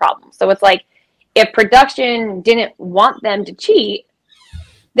 the math problem. So it's like, if production didn't want them to cheat,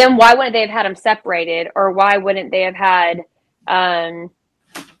 then why wouldn't they have had them separated, or why wouldn't they have had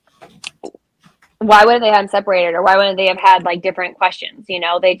like different questions? You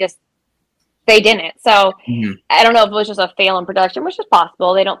know, they didn't. So I don't know if it was just a fail in production, which is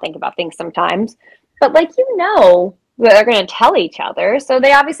possible. They don't think about things sometimes, but like, you know, they're going to tell each other. So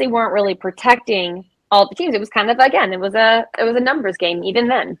they obviously weren't really protecting all the teams. It was kind of, again, it was a numbers game even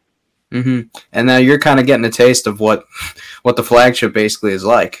then. And now you're kind of getting a taste of what the flagship basically is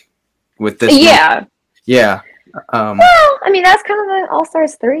like with this. Yeah. Yeah. Well, I mean, that's kind of the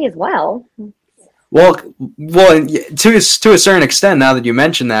All-Stars 3 as well. Well, to a certain extent, now that you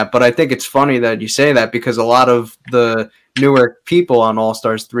mention that, but I think it's funny that you say that, because a lot of the newer people on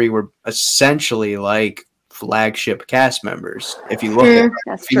All-Stars 3 were essentially like flagship cast members. If you look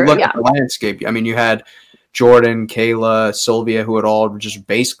at the landscape, I mean, you had Jordan, Kayla, Sylvia, who had all just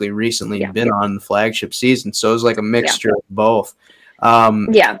basically recently been on the flagship season. So it was like a mixture of both.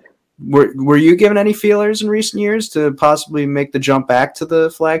 Were you given any feelers in recent years to possibly make the jump back to the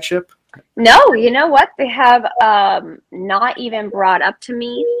flagship? No, you know what? They have not even brought up to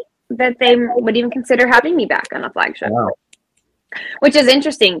me that they would even consider having me back on a flagship. Wow. Which is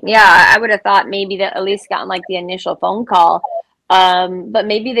interesting. Yeah, I would have thought maybe that at least gotten like the initial phone call. But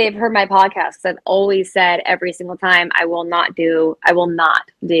maybe they've heard my podcast. I've always said every single time, I will not do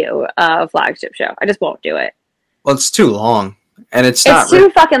a flagship show. I just won't do it. Well, it's too long. And it's too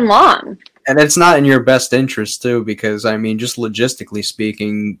fucking long. And it's not in your best interest, too, because, I mean, just logistically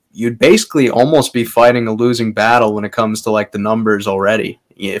speaking, you'd basically almost be fighting a losing battle when it comes to, like, the numbers already,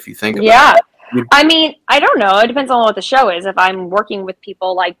 if you think about it. I mean, I don't know. It depends on what the show is. If I'm working with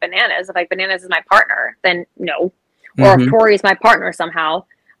people like Bananas, if like Bananas is my partner, then no. Or if Tori is my partner somehow,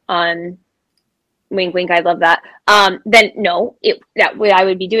 wink, wink, I love that. Then no, I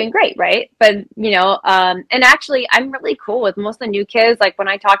would be doing great, right? But you know, and actually, I'm really cool with most of the new kids. Like when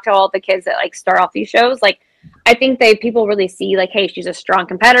I talk to all the kids that like start off these shows, like I think people really see like, hey, she's a strong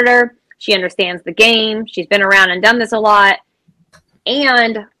competitor. She understands the game. She's been around and done this a lot.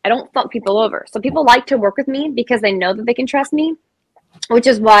 And I don't fuck people over. So people like to work with me because they know that they can trust me, which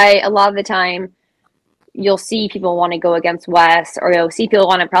is why a lot of the time you'll see people want to go against Wes, or you'll see people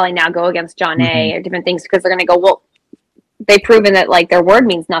want to probably now go against Jonna or different things, because they're going to go, well, they've proven that like their word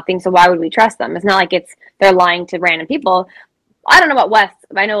means nothing, so why would we trust them? It's not like they're lying to random people. I don't know about Wes.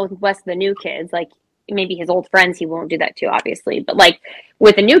 I know Wes, the new kids, like maybe his old friends, he won't do that too, obviously. But like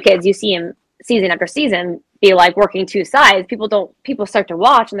with the new kids, you see him season after season be like working two sides. People start to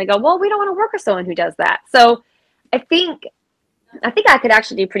watch and they go, well, we don't want to work with someone who does that. So I think I could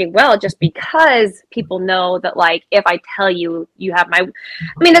actually do pretty well, just because people know that like if I tell you have my,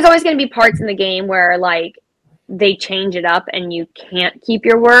 I mean, there's always going to be parts in the game where like they change it up and you can't keep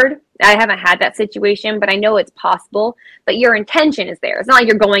your word. I haven't had that situation, but I know it's possible. But your intention is there. It's not like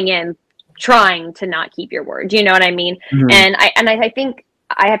you're going in trying to not keep your word. Do you know what I mean? And I think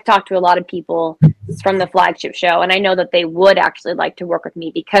I have talked to a lot of people from the flagship show, and I know that they would actually like to work with me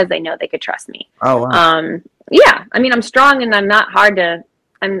because they know they could trust me. Oh, wow. Yeah, I mean, I'm strong and I'm not hard to.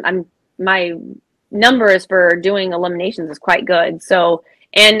 My numbers for doing eliminations is quite good. So,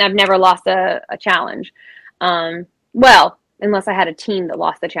 and I've never lost a challenge. Well, unless I had a team that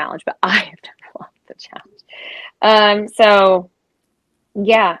lost the challenge, but I have never lost the challenge. So,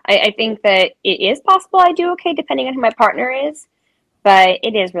 yeah, I think that it is possible I do okay depending on who my partner is, but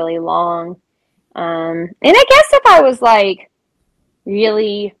it is really long. And I guess if I was like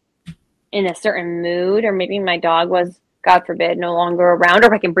really in a certain mood, or maybe my dog was, God forbid, no longer around, or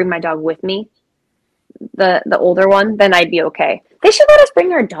if I can bring my dog with me, the older one, then I'd be okay. They should let us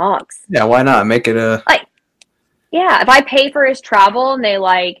bring our dogs. Yeah, why not? Make it a... Like, yeah, if I pay for his travel and they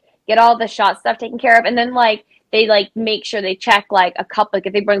like get all the shot stuff taken care of, and then like they like make sure they check like a couple, like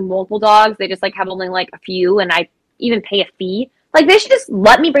if they bring multiple dogs, they just like have only like a few, and I even pay a fee. Like they should just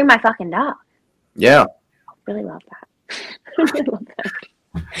let me bring my fucking dog. Yeah. I really love that. I really love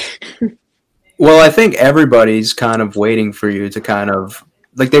that. Well, I think everybody's kind of waiting for you to kind of,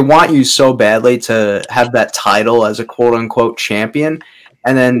 like, they want you so badly to have that title as a quote-unquote champion.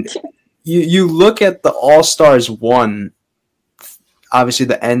 And then you look at the All-Stars 1, obviously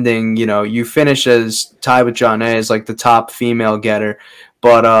the ending, you know, you finish as tied with Jonna as, like, the top female getter.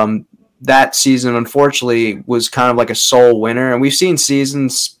 But that season, unfortunately, was kind of like a sole winner. And we've seen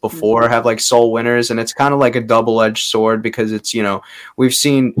seasons before have like sole winners, and it's kind of like a double-edged sword, because it's, you know, we've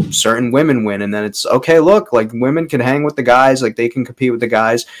seen certain women win, and then it's, okay, look, like women can hang with the guys, like they can compete with the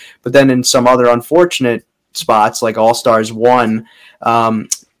guys. But then in some other unfortunate spots, like All-Stars 1,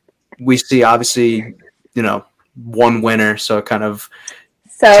 we see obviously, you know, one winner. So it kind of...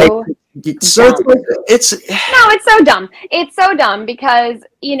 so it's so dumb. It's so dumb because,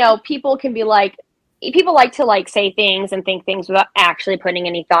 you know, people like to like say things and think things without actually putting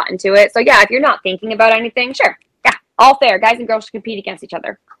any thought into it. So yeah, if you're not thinking about anything, sure. Yeah, all fair. Guys and girls should compete against each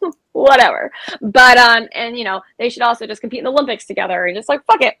other. Whatever. But and you know, they should also just compete in the Olympics together and just like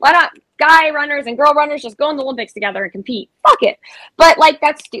fuck it. Why not guy runners and girl runners just go in the Olympics together and compete? Fuck it. But like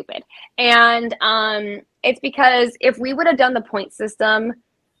that's stupid. And it's because if we would have done the point system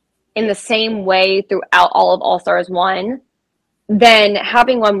in the same way throughout all of All Stars 1, then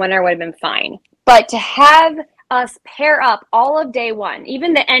having one winner would have been fine. But to have us pair up all of day 1,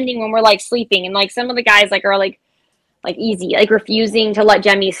 even the ending when we're like sleeping and like some of the guys like are like easy, like refusing to let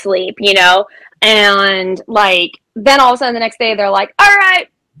Jemmye sleep, you know, and like then all of a sudden the next day they're like, all right,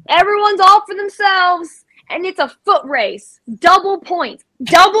 everyone's all for themselves and it's a foot race, double points,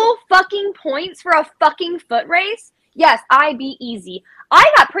 double fucking points for a fucking foot race. Yes, I beat easy. I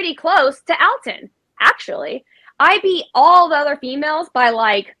got pretty close to Alton, actually. I beat all the other females by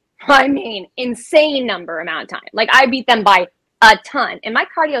like, I mean, insane amount of time. Like I beat them by a ton and my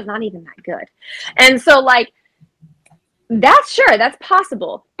cardio is not even that good. And so like, that's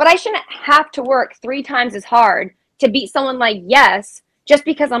possible, but I shouldn't have to work 3 times as hard to beat someone like Yes just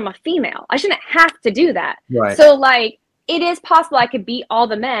because I'm a female. I shouldn't have to do that. Right. So like, it is possible I could beat all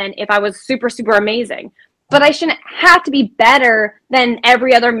the men if I was super, super amazing, but I shouldn't have to be better than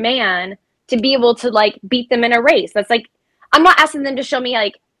every other man to be able to like beat them in a race. That's like, I'm not asking them to show me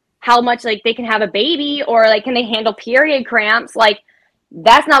like how much like they can have a baby or like can they handle period cramps. Like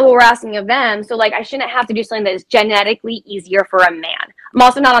that's not what we're asking of them. So like I shouldn't have to do something that is genetically easier for a man. I'm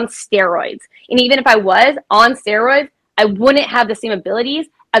also not on steroids. And even if I was on steroids, I wouldn't have the same abilities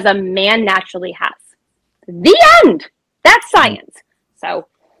as a man naturally has. The end. That's science. So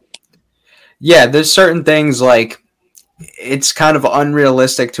yeah, there's certain things like it's kind of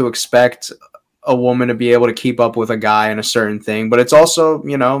unrealistic to expect a woman to be able to keep up with a guy in a certain thing, but it's also,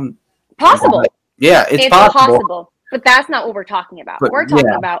 you know, possible. Yeah, it's possible. But that's not what we're talking about. We're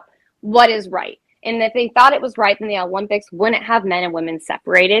talking about what is right. And if they thought it was right, then the Olympics wouldn't have men and women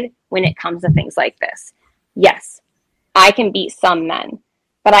separated when it comes to things like this. Yes, I can beat some men,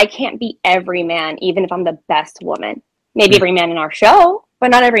 but I can't beat every man, even if I'm the best woman. Maybe every man in our show,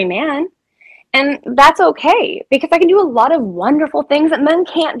 but not every man. And that's okay, because I can do a lot of wonderful things that men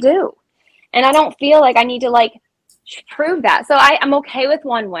can't do. And I don't feel like I need to like prove that. So I'm okay with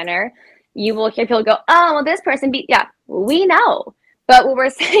one winner. You will hear people go, oh, well, this person beat. Yeah, we know. But what we're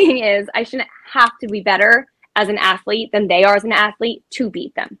saying is I shouldn't have to be better as an athlete than they are as an athlete to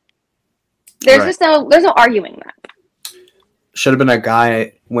beat them. There's there's no arguing that. Should have been a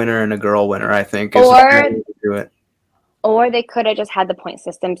guy winner and a girl winner, I think. Or they could have just had the point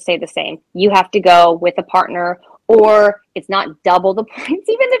system stay the same. You have to go with a partner, or it's not double the points. Even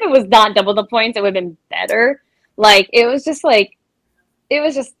if it was not double the points, it would have been better. Like, it was just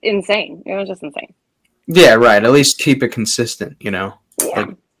insane. It was just insane. Yeah, right. At least keep it consistent, you know, like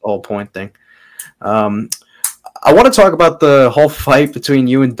the whole point thing. I want to talk about the whole fight between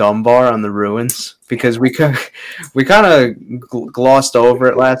you and Dunbar on the ruins, because we kind of glossed over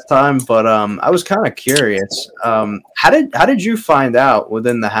it last time, but I was kind of curious. How did you find out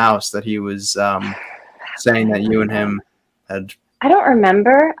within the house that he was saying that you and him had? I don't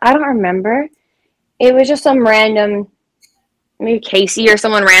remember. It was just some random, maybe Casey or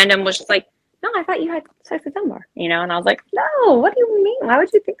someone random was just like, no, I thought you had sex with Dunbar, you know? And I was like, no, what do you mean? Why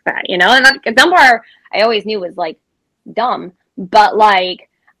would you think that? You know? And Dunbar, I always knew was like dumb, but like,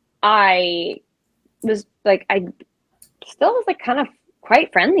 I still was like kind of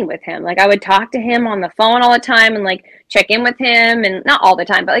quite friendly with him. Like I would talk to him on the phone all the time and like check in with him, and not all the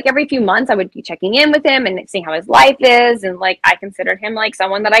time, but like every few months I would be checking in with him and seeing how his life is. And like, I considered him like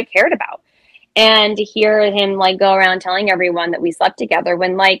someone that I cared about. And to hear him like go around telling everyone that we slept together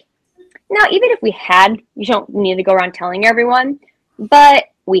when like, now, even if we had, you don't need to go around telling everyone, but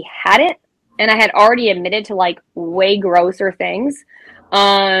we hadn't, and I had already admitted to like way grosser things.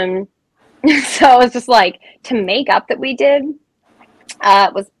 So it was just like, to make up that we did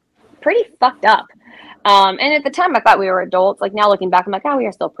was pretty fucked up. And at the time I thought we were adults. Like now looking back, I'm like, oh, we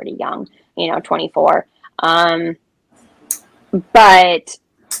are still pretty young, 24. But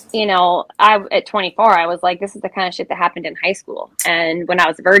you know, at 24, I was like, this is the kind of shit that happened in high school and when I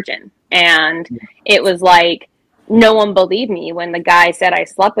was a virgin. And it was like, no one believed me when the guy said I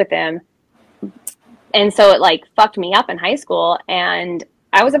slept with him. And so it like fucked me up in high school, and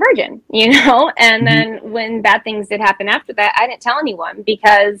I was a virgin, And then when bad things did happen after that, I didn't tell anyone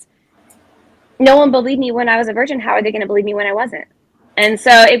because no one believed me when I was a virgin. How are they going to believe me when I wasn't? And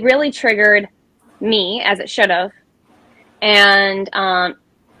so it really triggered me, as it should have. And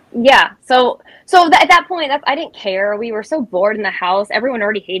Yeah. So at that point, I didn't care. We were so bored in the house. Everyone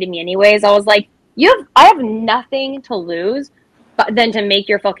already hated me anyways. I was like, I have nothing to lose, but than to make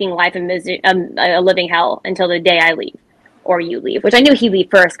your fucking life a living hell until the day I leave, or you leave. Which I knew he'd leave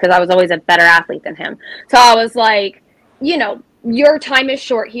first because I was always a better athlete than him. So I was like, your time is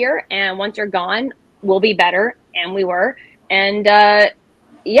short here, and once you're gone, we'll be better. And we were. And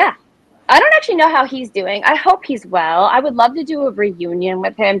yeah. I don't actually know how he's doing. I hope he's well. I would love to do a reunion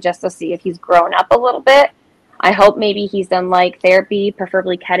with him just to see if he's grown up a little bit. I hope maybe he's done like therapy,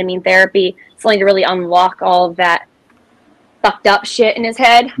 preferably ketamine therapy, something to really unlock all of that fucked up shit in his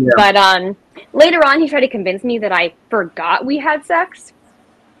head. Yeah. But later on, he tried to convince me that I forgot we had sex.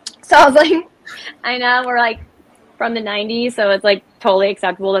 So I was like, I know we're like from the 90s, so it's like totally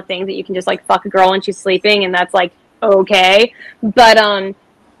acceptable to think that you can just like fuck a girl when she's sleeping, and that's like okay. But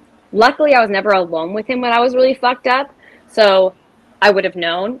luckily, I was never alone with him when I was really fucked up, so I would have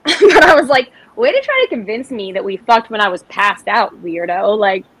known. But I was like, way to try to convince me that we fucked when I was passed out, weirdo.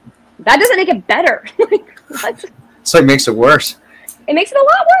 Like, that doesn't make it better. Like, what? It's like makes it worse. It makes it a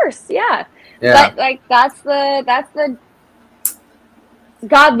lot worse, yeah. But, like, that's the,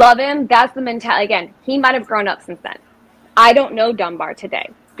 God love him, that's the mentality. Again, he might have grown up since then. I don't know Dunbar today.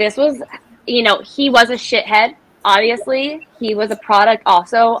 This was, he was a shithead. Obviously, he was a product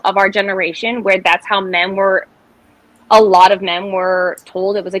also of our generation where that's how a lot of men were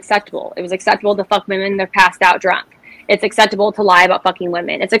told it was acceptable. It was acceptable to fuck women they're passed out drunk. It's acceptable to lie about fucking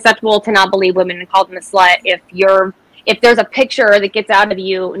women. It's acceptable to not believe women and call them a slut. If there's a picture that gets out of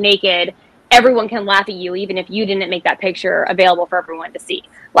you naked, everyone can laugh at you even if you didn't make that picture available for everyone to see.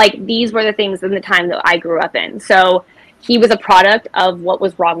 Like, these were the things in the time that I grew up in. So he was a product of what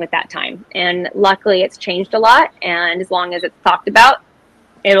was wrong with that time. And luckily it's changed a lot. And as long as it's talked about,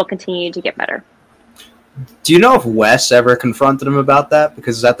 it'll continue to get better. Do you know if Wes ever confronted him about that?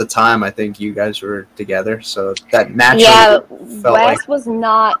 Because at the time, I think you guys were together. So that naturally Wes was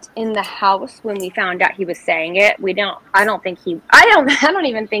not in the house when we found out he was saying it. I don't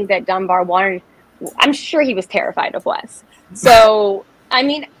even think that Dunbar wanted, I'm sure he was terrified of Wes. So, I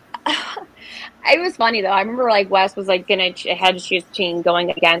mean, it was funny though. I remember like Wes was like gonna had to choose between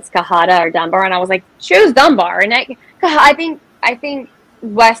going against Kahada or Dunbar, and I was like, choose Dunbar. And I think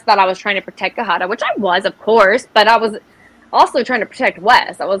Wes thought I was trying to protect Kahada, which I was, of course, but I was also trying to protect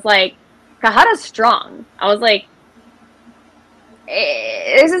Wes. I was like, Kahada's strong. I was like,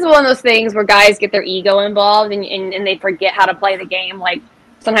 this is one of those things where guys get their ego involved and they forget how to play the game. Like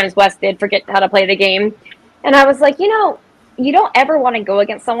sometimes Wes did forget how to play the game, and I was like, you don't ever want to go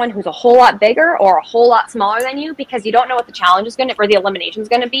against someone who's a whole lot bigger or a whole lot smaller than you because you don't know what the challenge is or the elimination is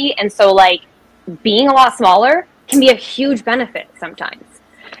going to be. And so, like, being a lot smaller can be a huge benefit sometimes.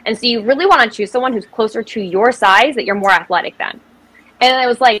 And so you really want to choose someone who's closer to your size that you're more athletic than. And it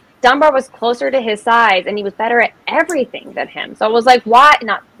was like, Dunbar was closer to his size and he was better at everything than him. So I was like, why?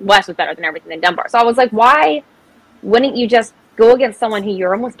 Not Wes was better than everything than Dunbar. So I was like, why wouldn't you just go against someone who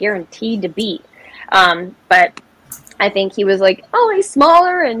you're almost guaranteed to beat? But I think he was like, oh, he's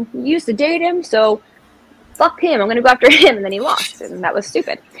smaller and you used to date him, so fuck him. I'm going to go after him. And then he lost, and that was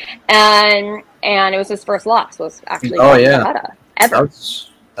stupid. And it was his first loss was actually Kahada, ever.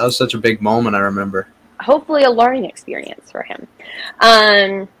 That was such a big moment, I remember. Hopefully a learning experience for him.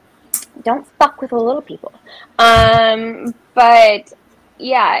 Don't fuck with the little people. But,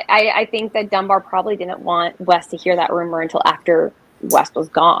 yeah, I think that Dunbar probably didn't want Wes to hear that rumor until after Wes was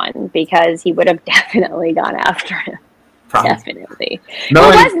gone, because he would have definitely gone after him. Probably. Definitely. No,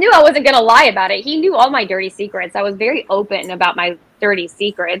 Wes knew I wasn't going to lie about it. He knew all my dirty secrets. I was very open about my dirty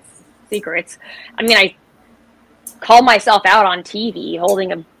secrets. I mean, I called myself out on TV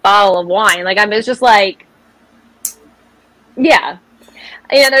holding a bottle of wine. Like, I was just like, yeah.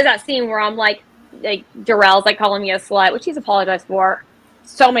 There's that scene where I'm like Darrell's like calling me a slut, which he's apologized for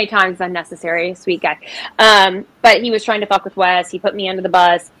so many times, unnecessary, sweet guy. But he was trying to fuck with Wes. He put me under the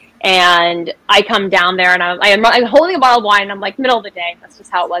bus. And I come down there, and I'm holding a bottle of wine, and I'm like, middle of the day. That's just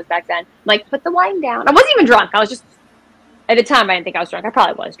how it was back then. I'm like, put the wine down. I wasn't even drunk. I was just, at the time, I didn't think I was drunk. I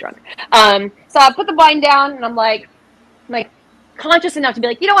probably was drunk. So I put the wine down, and I'm like conscious enough to be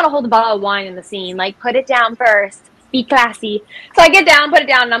like, you don't want to hold a bottle of wine in the scene. Like, put it down first. Be classy. So I get down, put it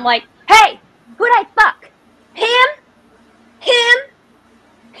down, and I'm like, hey, who'd I fuck? Him?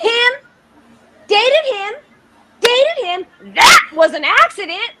 Dated him. That was an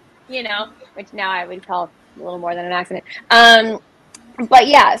accident. Which now I would call a little more than an accident. But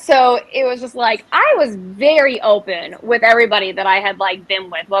yeah, so it was just like, I was very open with everybody that I had like been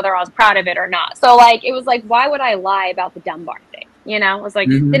with, whether I was proud of it or not. So like, it was like, why would I lie about the Dunbar thing? It was like,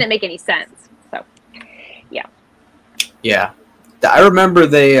 didn't make any sense. So yeah. Yeah. I remember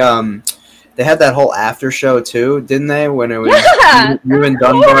they had that whole after show too, didn't they? When it was you and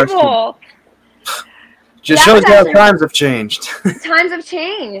Dunbar. Just shows how times have changed. Times have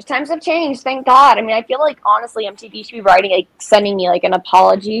changed. Times have changed. Thank God. I mean, I feel like honestly, MTV should be writing, like, sending me like an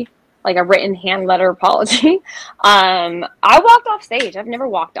apology, like a written hand letter apology. I walked off stage. I've never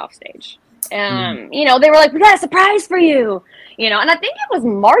walked off stage. You know, they were like, "We got a surprise for you." You know, and I think it was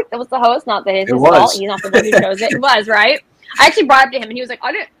Mark that was the host, not that it's his fault. He's not the one who chose it. It was, right? I actually brought it up to him, and he was like,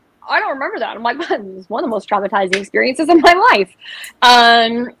 I don't remember that. I'm like, it was one of the most traumatizing experiences of my life.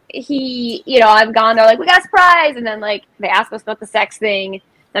 You know, I've gone there like, "We got a surprise," and then like they asked us about the sex thing.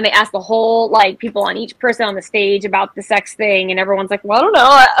 Then they asked the whole, like, people on each person on the stage about the sex thing, and everyone's like, "Well, I don't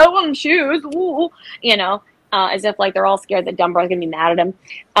know. I want to choose." Ooh. You know, as if like they're all scared that Dunbar's gonna be mad at him.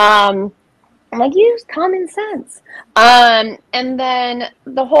 I'm like, use common sense. And then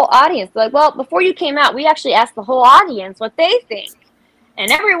the whole audience, like, "Well, before you came out, we actually asked the whole audience what they think. And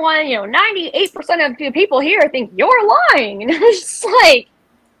everyone, you know, 98% of the people here think you're lying." And it's just like,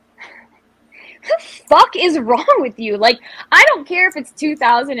 what the fuck is wrong with you? Like, I don't care if it's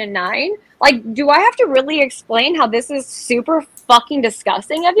 2009. Like, do I have to really explain how this is super fucking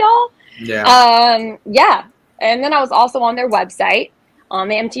disgusting of y'all? Yeah. Yeah. And then I was also on their website, on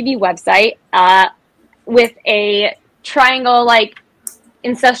the MTV website, with a triangle, like,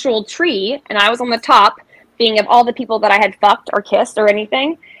 ancestral tree. And I was on the top, being of all the people that I had fucked or kissed or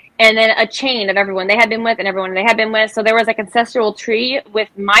anything, and then a chain of everyone they had been with and everyone they had been with. So there was like an ancestral tree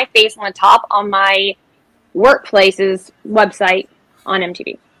with my face on the top on my workplace's website on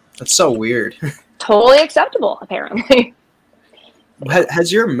MTV. That's so weird. Totally acceptable, apparently.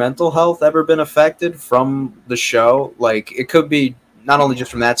 Has your mental health ever been affected from the show? Like, it could be not only just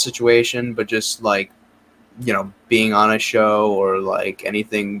from that situation, but just like, you know, being on a show, or like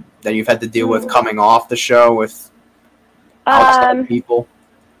anything that you've had to deal with coming off the show with outside people?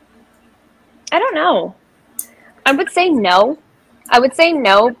 I don't know. I would say no. I would say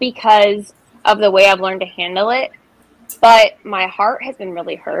no because of the way I've learned to handle it. But my heart has been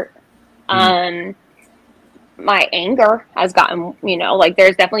really hurt. My anger has gotten, you know, like,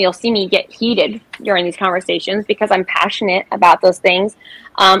 there's definitely, you'll see me get heated during these conversations because I'm passionate about those things.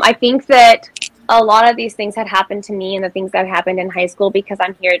 I think that a lot of these things had happened to me and the things that happened in high school because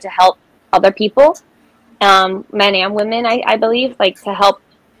I'm here to help other people, men and women, I believe, like, to help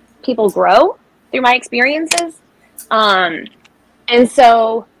people grow through my experiences. And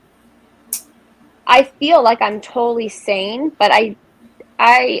so I feel like I'm totally sane, but I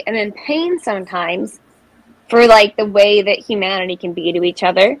am in pain sometimes for, like, the way that humanity can be to each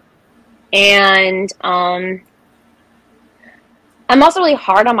other. And I'm also really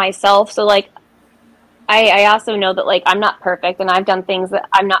hard on myself. So, like, I also know that, like, I'm not perfect, and I've done things that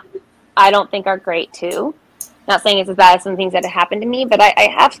I don't think are great too. Not saying it's as bad as some things that have happened to me, but I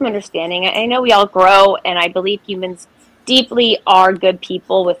have some understanding. I know we all grow, and I believe humans deeply are good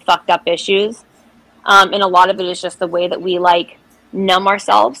people with fucked up issues. And a lot of it is just the way that we, like, numb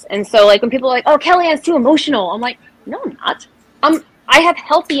ourselves. And so, like, when people are like, "Oh, Kellyanne's too emotional," I'm like, no, I'm not. I have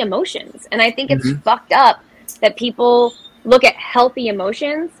healthy emotions, and I think it's fucked up that people look at healthy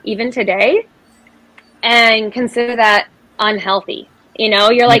emotions, even today, and consider that unhealthy. You know,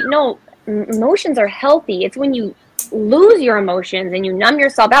 you're like, no, emotions are healthy. It's when you lose your emotions and you numb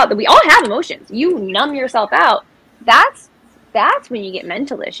yourself out, that we all have emotions. You numb yourself out. That's when you get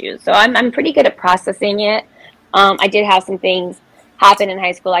mental issues. So I'm pretty good at processing it. I did have some things happen in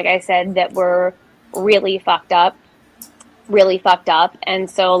high school, like I said, that were really fucked up. And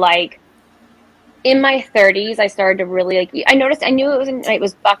so, like, in my 30s, I started to really, like, I knew it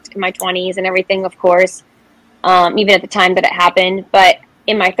was fucked in my 20s and everything, of course, even at the time that it happened. But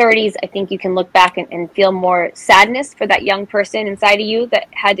in my 30s, I think you can look back and feel more sadness for that young person inside of you that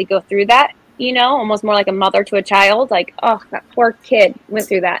had to go through that, you know, almost more like a mother to a child. Like, oh, that poor kid went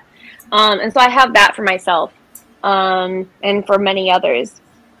through that. And so I have that for myself, and for many others.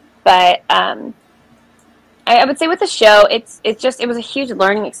 But I would say with the show, it was a huge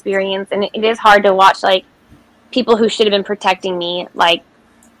learning experience, and it is hard to watch, like, people who should have been protecting me, like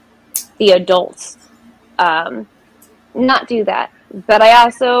the adults, not do that. But I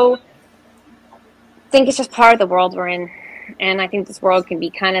also think it's just part of the world we're in, and I think this world can be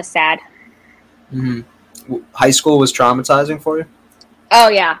kind of sad. Mm-hmm. High school was traumatizing for you? Oh,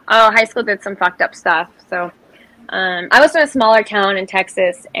 yeah. Oh, high school did some fucked up stuff. So I was in a smaller town in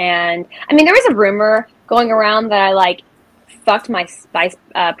Texas, and, I mean, there was a rumor going around that I, like, fucked my vice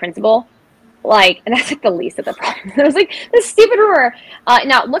principal. Like, and that's, like, the least of the problems. It was, like, this stupid rumor.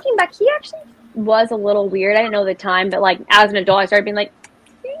 Now, looking back, he actually was a little weird. I didn't know at the time, but, like, as an adult, I started being like,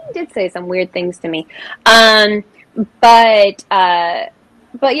 he did say some weird things to me. But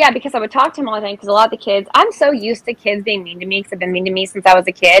yeah, because I would talk to him all the time, because a lot of the kids, I'm so used to kids being mean to me, because they've been mean to me since I was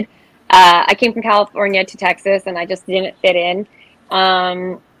a kid. I came from California to Texas, and I just didn't fit in.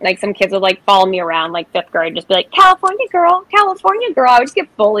 Like, some kids would like follow me around, like 5th grade, just be like, California girl, California girl. I would just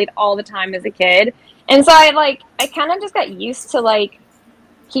get bullied all the time as a kid. And so I kind of just got used to like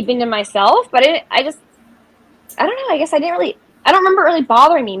keeping to myself, but I don't know, I guess I don't remember it really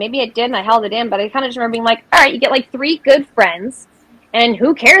bothering me. Maybe it did and I held it in, but I kind of just remember being like, all right, you get like 3 good friends, and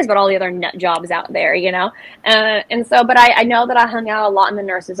who cares about all the other nut jobs out there, you know? And so, but I know that I hung out a lot in the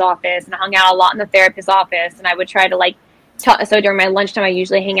nurse's office, and I hung out a lot in the therapist's office, and I would try to like, so during my lunchtime, I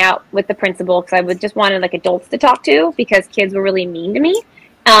usually hang out with the principal, because I would just wanted like adults to talk to, because kids were really mean to me.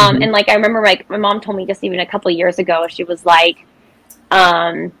 And like, I remember like my mom told me just even a couple of years ago, she was like,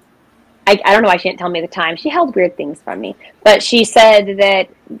 I don't know why she didn't tell me at the time. She held weird things from me, but she said that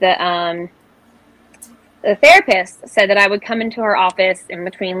the therapist said that I would come into her office in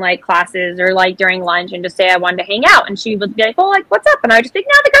between like classes or like during lunch and just say I wanted to hang out, and she would be like, "Well, like, what's up?" And I would just be like,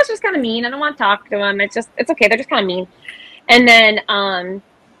 "No, the girl's just kind of mean. I don't want to talk to them. It's okay. They're just kind of mean." And then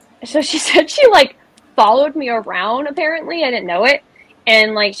so she said she like followed me around. Apparently, I didn't know it,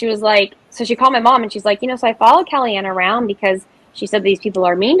 and like she was like, so she called my mom and she's like, so I followed Kellyanne around because she said these people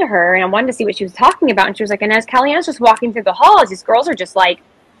are mean to her, and I wanted to see what she was talking about. And she was like, and as Kellyanne's just walking through the halls, these girls are just like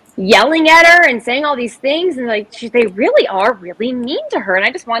yelling at her and saying all these things, and like they really are really mean to her. And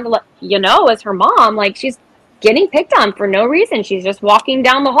I just wanted to let you know, as her mom, like, she's getting picked on for no reason. She's just walking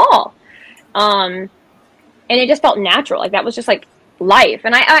down the hall, and it just felt natural. Like, that was just like life.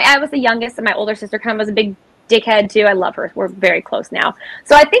 And I was the youngest, and my older sister kind of was a big dickhead too. I love her. We're very close now.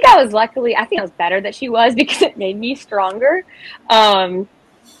 So I think I was better that she was, because it made me stronger. But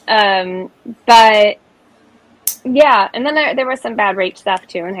yeah, and then there was some bad rape stuff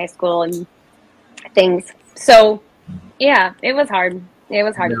too in high school and things. So yeah, it was hard.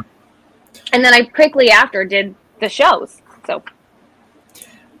 Yeah. And then I quickly after did the shows. So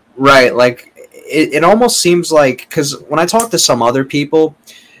right, like it almost seems like, because when I talk to some other people,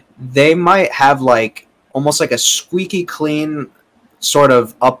 they might have like almost like a squeaky clean sort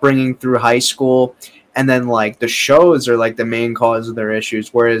of upbringing through high school, and then like the shows are like the main cause of their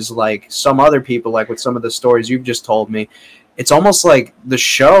issues, whereas like some other people, like with some of the stories you've just told me, it's almost like the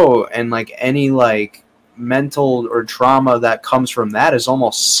show and like any like mental or trauma that comes from that is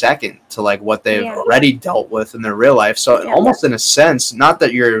almost second to like what they've already dealt with in their real life. So almost in a sense, not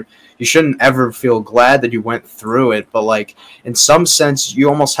that you shouldn't ever feel glad that you went through it, but like in some sense you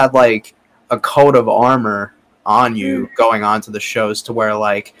almost had like a coat of armor on you going on to the shows, to where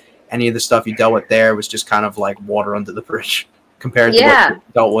like any of the stuff you dealt with there was just kind of like water under the bridge compared to what you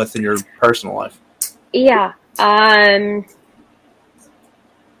dealt with in your personal life. Yeah.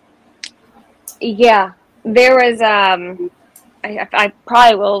 Yeah. There was, I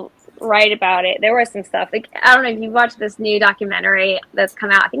probably will write about it. There was some stuff. Like, I don't know if you watched this new documentary that's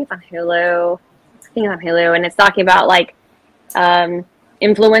come out. I think it's on Hulu. And it's talking about like,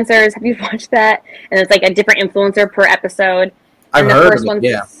 influencers. Have you watched that? And it's like a different influencer per episode. And the first one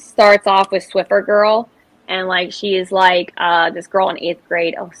starts off with Swiffer Girl, and like she is like this girl in 8th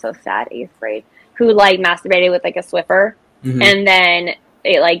grade. Oh, so sad, 8th grade, who like masturbated with like a Swiffer, and then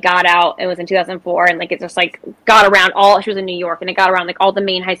it like got out. It was in 2004, and like it just like got around all. She was in New York, and it got around like all the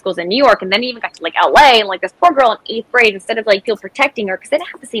main high schools in New York, and then it even got to like LA, and like this poor girl in 8th grade, instead of like protecting her, because they didn't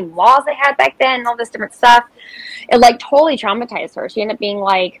have the same laws they had back then and all this different stuff, it like totally traumatized her. She ended up being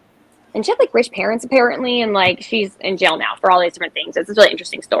like, and she had like rich parents apparently, and like she's in jail now for all these different things. It's a really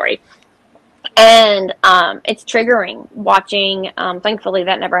interesting story, and it's triggering watching. Thankfully,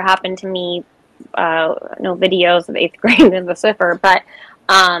 that never happened to me. No videos of 8th grade in the Swiffer, but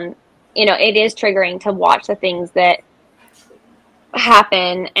it is triggering to watch the things that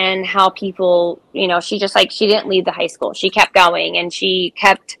happen and how people, she just like, she didn't leave the high school. She kept going, and she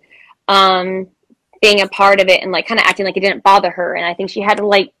kept being a part of it, and like kind of acting like it didn't bother her. And I think she had to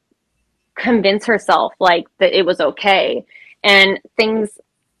like convince herself like that it was okay, and things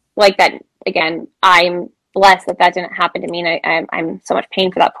like that. Again, I'm blessed that didn't happen to me, and I'm so much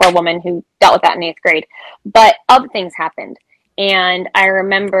pain for that poor woman who dealt with that in 8th grade. But other things happened, and I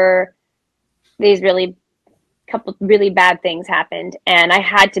remember these couple really bad things happened, and I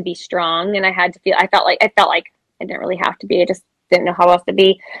had to be strong, and I felt like I didn't really have to be. I just didn't know how else to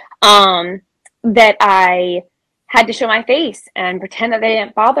be. That I had to show my face and pretend that they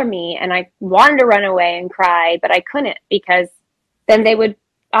didn't bother me, and I wanted to run away and cry, but I couldn't, because then they would,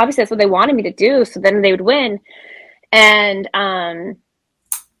 obviously that's what they wanted me to do, so then they would win. And I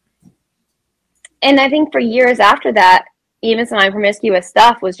think for years after that, even some promiscuous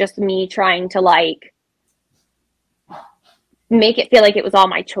stuff was just me trying to like make it feel like it was all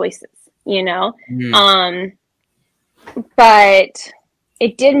my choices, you know? Mm. But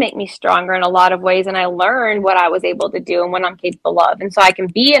it did make me stronger in a lot of ways, and I learned what I was able to do and what I'm capable of. And so I can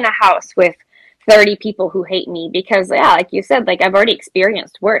be in a house with 30 people who hate me because, yeah, like you said, like I've already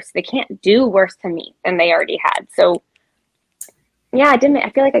experienced worse. They can't do worse to me than they already had. So yeah, I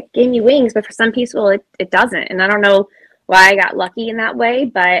feel like it gave me wings, but for some people it doesn't. And I don't know why I got lucky in that way,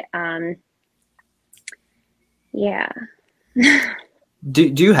 but yeah. Do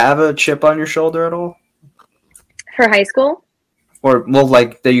you have a chip on your shoulder at all? For high school? Or, well,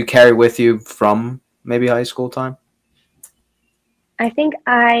 like, that you carry with you from maybe high school time? I think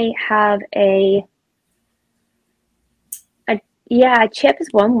I have a chip is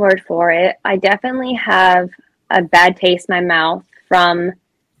one word for it. I definitely have a bad taste in my mouth from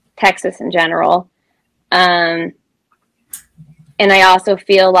Texas in general. And I also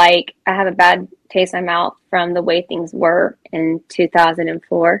feel like I have a bad taste in my mouth from the way things were in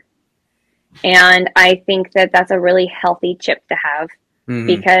 2004. And I think that that's a really healthy chip to have,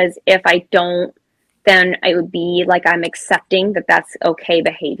 because if I don't, then it would be like I'm accepting that that's okay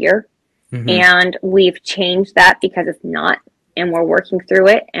behavior. And we've changed that because it's not, and we're working through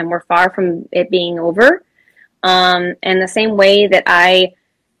it, and we're far from it being over. And the same way that I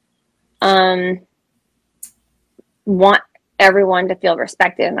want everyone to feel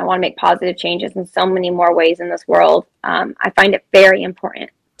respected, and I want to make positive changes in so many more ways in this world, I find it very important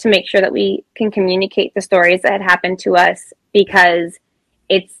to make sure that we can communicate the stories that had happened to us, because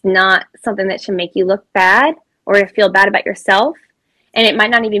it's not something that should make you look bad or to feel bad about yourself. And it might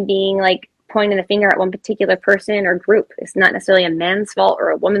not even be like pointing the finger at one particular person or group. It's not necessarily a man's fault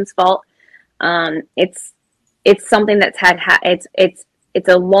or a woman's fault. It's something that's it's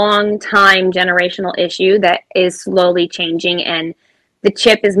a long time generational issue that is slowly changing, and the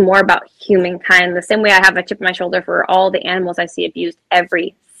chip is more about humankind. The same way I have a chip on my shoulder for all the animals I see abused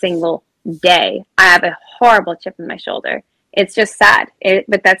every single day. I have a horrible chip on my shoulder. It's just sad,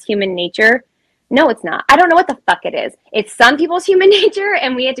 but that's human nature. No, it's not. I don't know what the fuck it is. It's some people's human nature,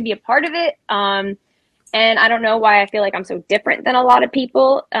 and we have to be a part of it. And I don't know why I feel like I'm so different than a lot of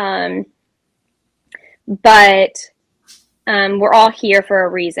people. But we're all here for a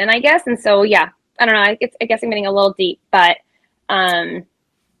reason, I guess. And so, yeah, I don't know. I guess I'm getting a little deep, but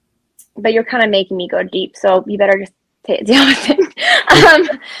you're kind of making me go deep. So you better just deal with it.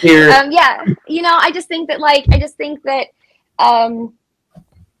 Yeah, you know, I just think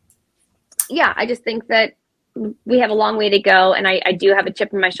that we have a long way to go, and I do have a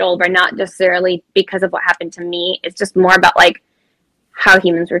chip on my shoulder, not necessarily because of what happened to me. It's just more about like how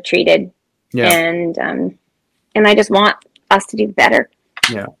humans were treated. Yeah. And I just want us to do better.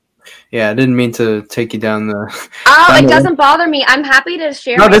 Yeah. Yeah, I didn't mean to take you down the... it doesn't bother me. I'm happy to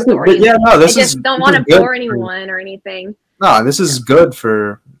share my story. I just don't want to bore anyone or anything. No, this is good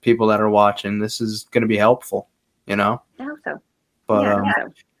for people that are watching. This is going to be helpful, you know? I hope so. But,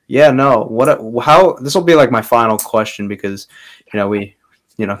 how... This will be like my final question, because, you know, we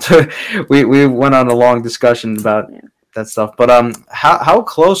went on a long discussion about... that stuff, but how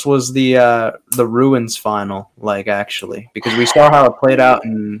close was the Ruins final, like, actually? Because we saw how it played out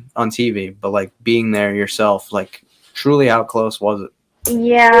on TV, but like being there yourself, like, truly, how close was it?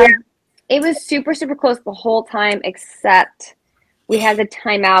 Yeah, it was super, super close the whole time, except we had the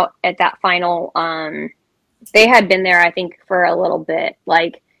timeout at that final. They had been there, I think, for a little bit.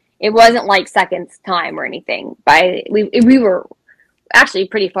 Like, it wasn't like seconds time or anything. We were actually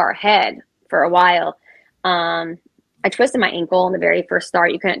pretty far ahead for a while. I twisted my ankle on the very first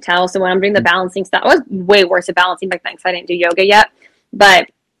start. You couldn't tell. So when I'm doing the balancing stuff, I was way worse at balancing back then because I didn't do yoga yet.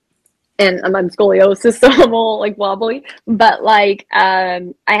 And I'm scoliosis, so I'm all like wobbly. But like,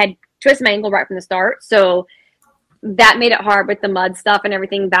 I had twisted my ankle right from the start. So that made it hard with the mud stuff and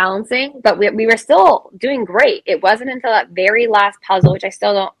everything balancing. But we were still doing great. It wasn't until that very last puzzle, which I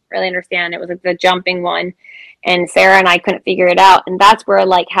still don't really understand. It was like the jumping one. And Sarah and I couldn't figure it out. And that's where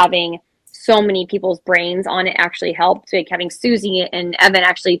like having so many people's brains on it actually helped. Like having Susie and Evan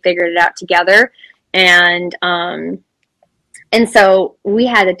actually figured it out together. And so we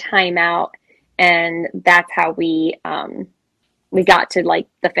had a timeout, and that's how we got to like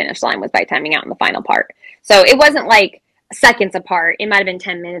the finish line, was by timing out in the final part. So it wasn't like seconds apart. It might've been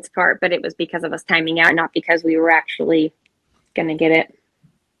 10 minutes apart, but it was because of us timing out, not because we were actually going to get it.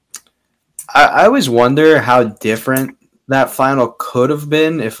 I always wonder how different that final could have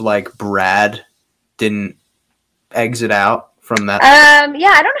been if like Brad didn't exit out from that. Yeah,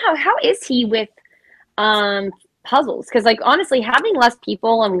 I don't know how is he with puzzles, because like honestly, having less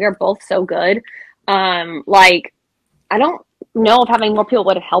people and we are both so good, like I don't know if having more people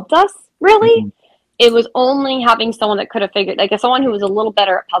would have helped us really. it was only having someone that could have figured, like someone who was a little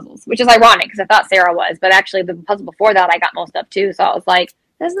better at puzzles, which is ironic because I thought Sarah was, but actually the puzzle before that I got most of too. So I was like,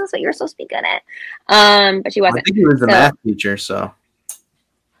 isn't this what you're supposed to be good at? But she wasn't. I think he was a math teacher, so.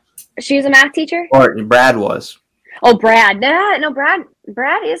 She was a math teacher? Or Brad was. Oh, Brad. No,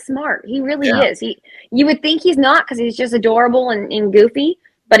 Brad is smart. He really is. You would think he's not because he's just adorable and goofy,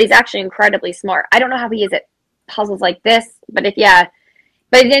 but he's actually incredibly smart. I don't know how he is at puzzles like this, but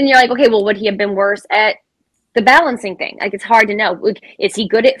but then you're like, okay, well, would he have been worse at the balancing thing? Like, it's hard to know. Like, is he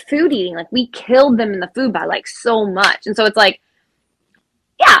good at food eating? Like, we killed them in the food by like so much. And so it's like,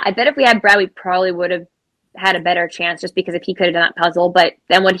 yeah, I bet if we had Brad, we probably would have had a better chance just because if he could have done that puzzle. But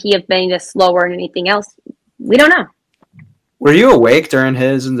then would he have been just slower than anything else? We don't know. Were you awake during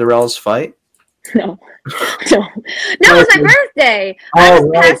his and Darrell's fight? No, it was my birthday. I was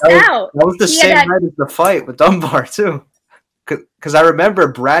passed out. That was the same night as the fight with Dunbar too. Because I remember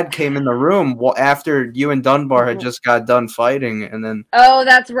Brad came in the room after you and Dunbar had just got done fighting, and then. Oh,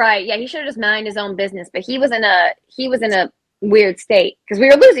 that's right. Yeah, he should have just minded his own business, but he was in a weird state because we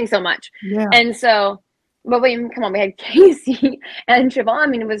were losing so much. Yeah. And so, but wait, come on, we had Casey and Siobhan. I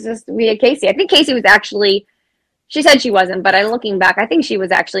mean, we had Casey. I think Casey was actually. She said she wasn't, but looking back, I think she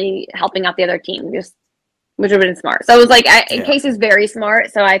was actually helping out the other team, which would have been smart. So it was like, Casey's very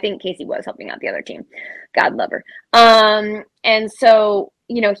smart, so I think Casey was helping out the other team. God love her. And so,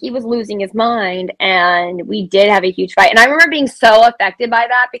 he was losing his mind, and we did have a huge fight. And I remember being so affected by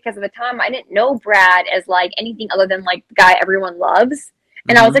that because at the time I didn't know Brad as like anything other than like the guy everyone loves.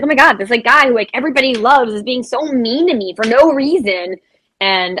 And I was like, oh my God, this like guy who like everybody loves is being so mean to me for no reason.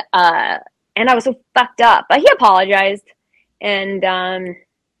 And I was so fucked up, but he apologized, and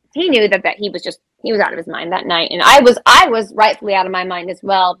he knew that he was out of his mind that night, and I was rightfully out of my mind as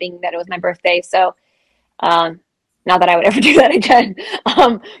well, being that it was my birthday. So, not that I would ever do that again.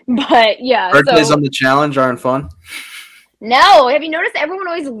 But yeah, birthdays on the challenge aren't fun. No, have you noticed everyone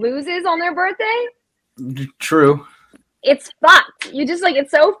always loses on their birthday? True. It's fucked. You just like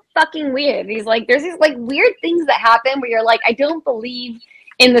it's so fucking weird. There's these like weird things that happen where you're like, I don't believe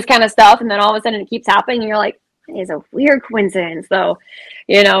in this kind of stuff, and then all of a sudden it keeps happening, and you're like, it's a weird coincidence, though,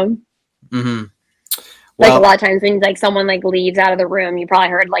 Mm-hmm. Like a lot of times when like someone like leaves out of the room, you probably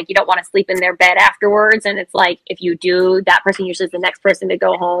heard like you don't want to sleep in their bed afterwards, and it's like if you do, that person usually is the next person to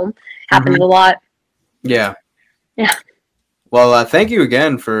go home. Happens a lot. Yeah. Yeah. Well, thank you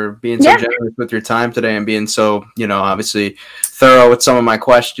again for being so generous with your time today and being so, obviously thorough with some of my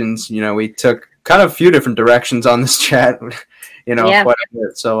questions. We took kind of a few different directions on this chat. Quite a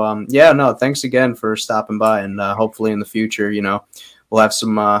bit. So, thanks again for stopping by, and hopefully in the future, we'll have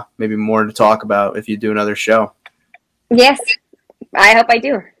some maybe more to talk about if you do another show. Yes, I hope I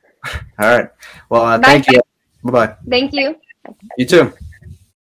do. All right. Well, thank you. Bye-bye. Thank you. You too.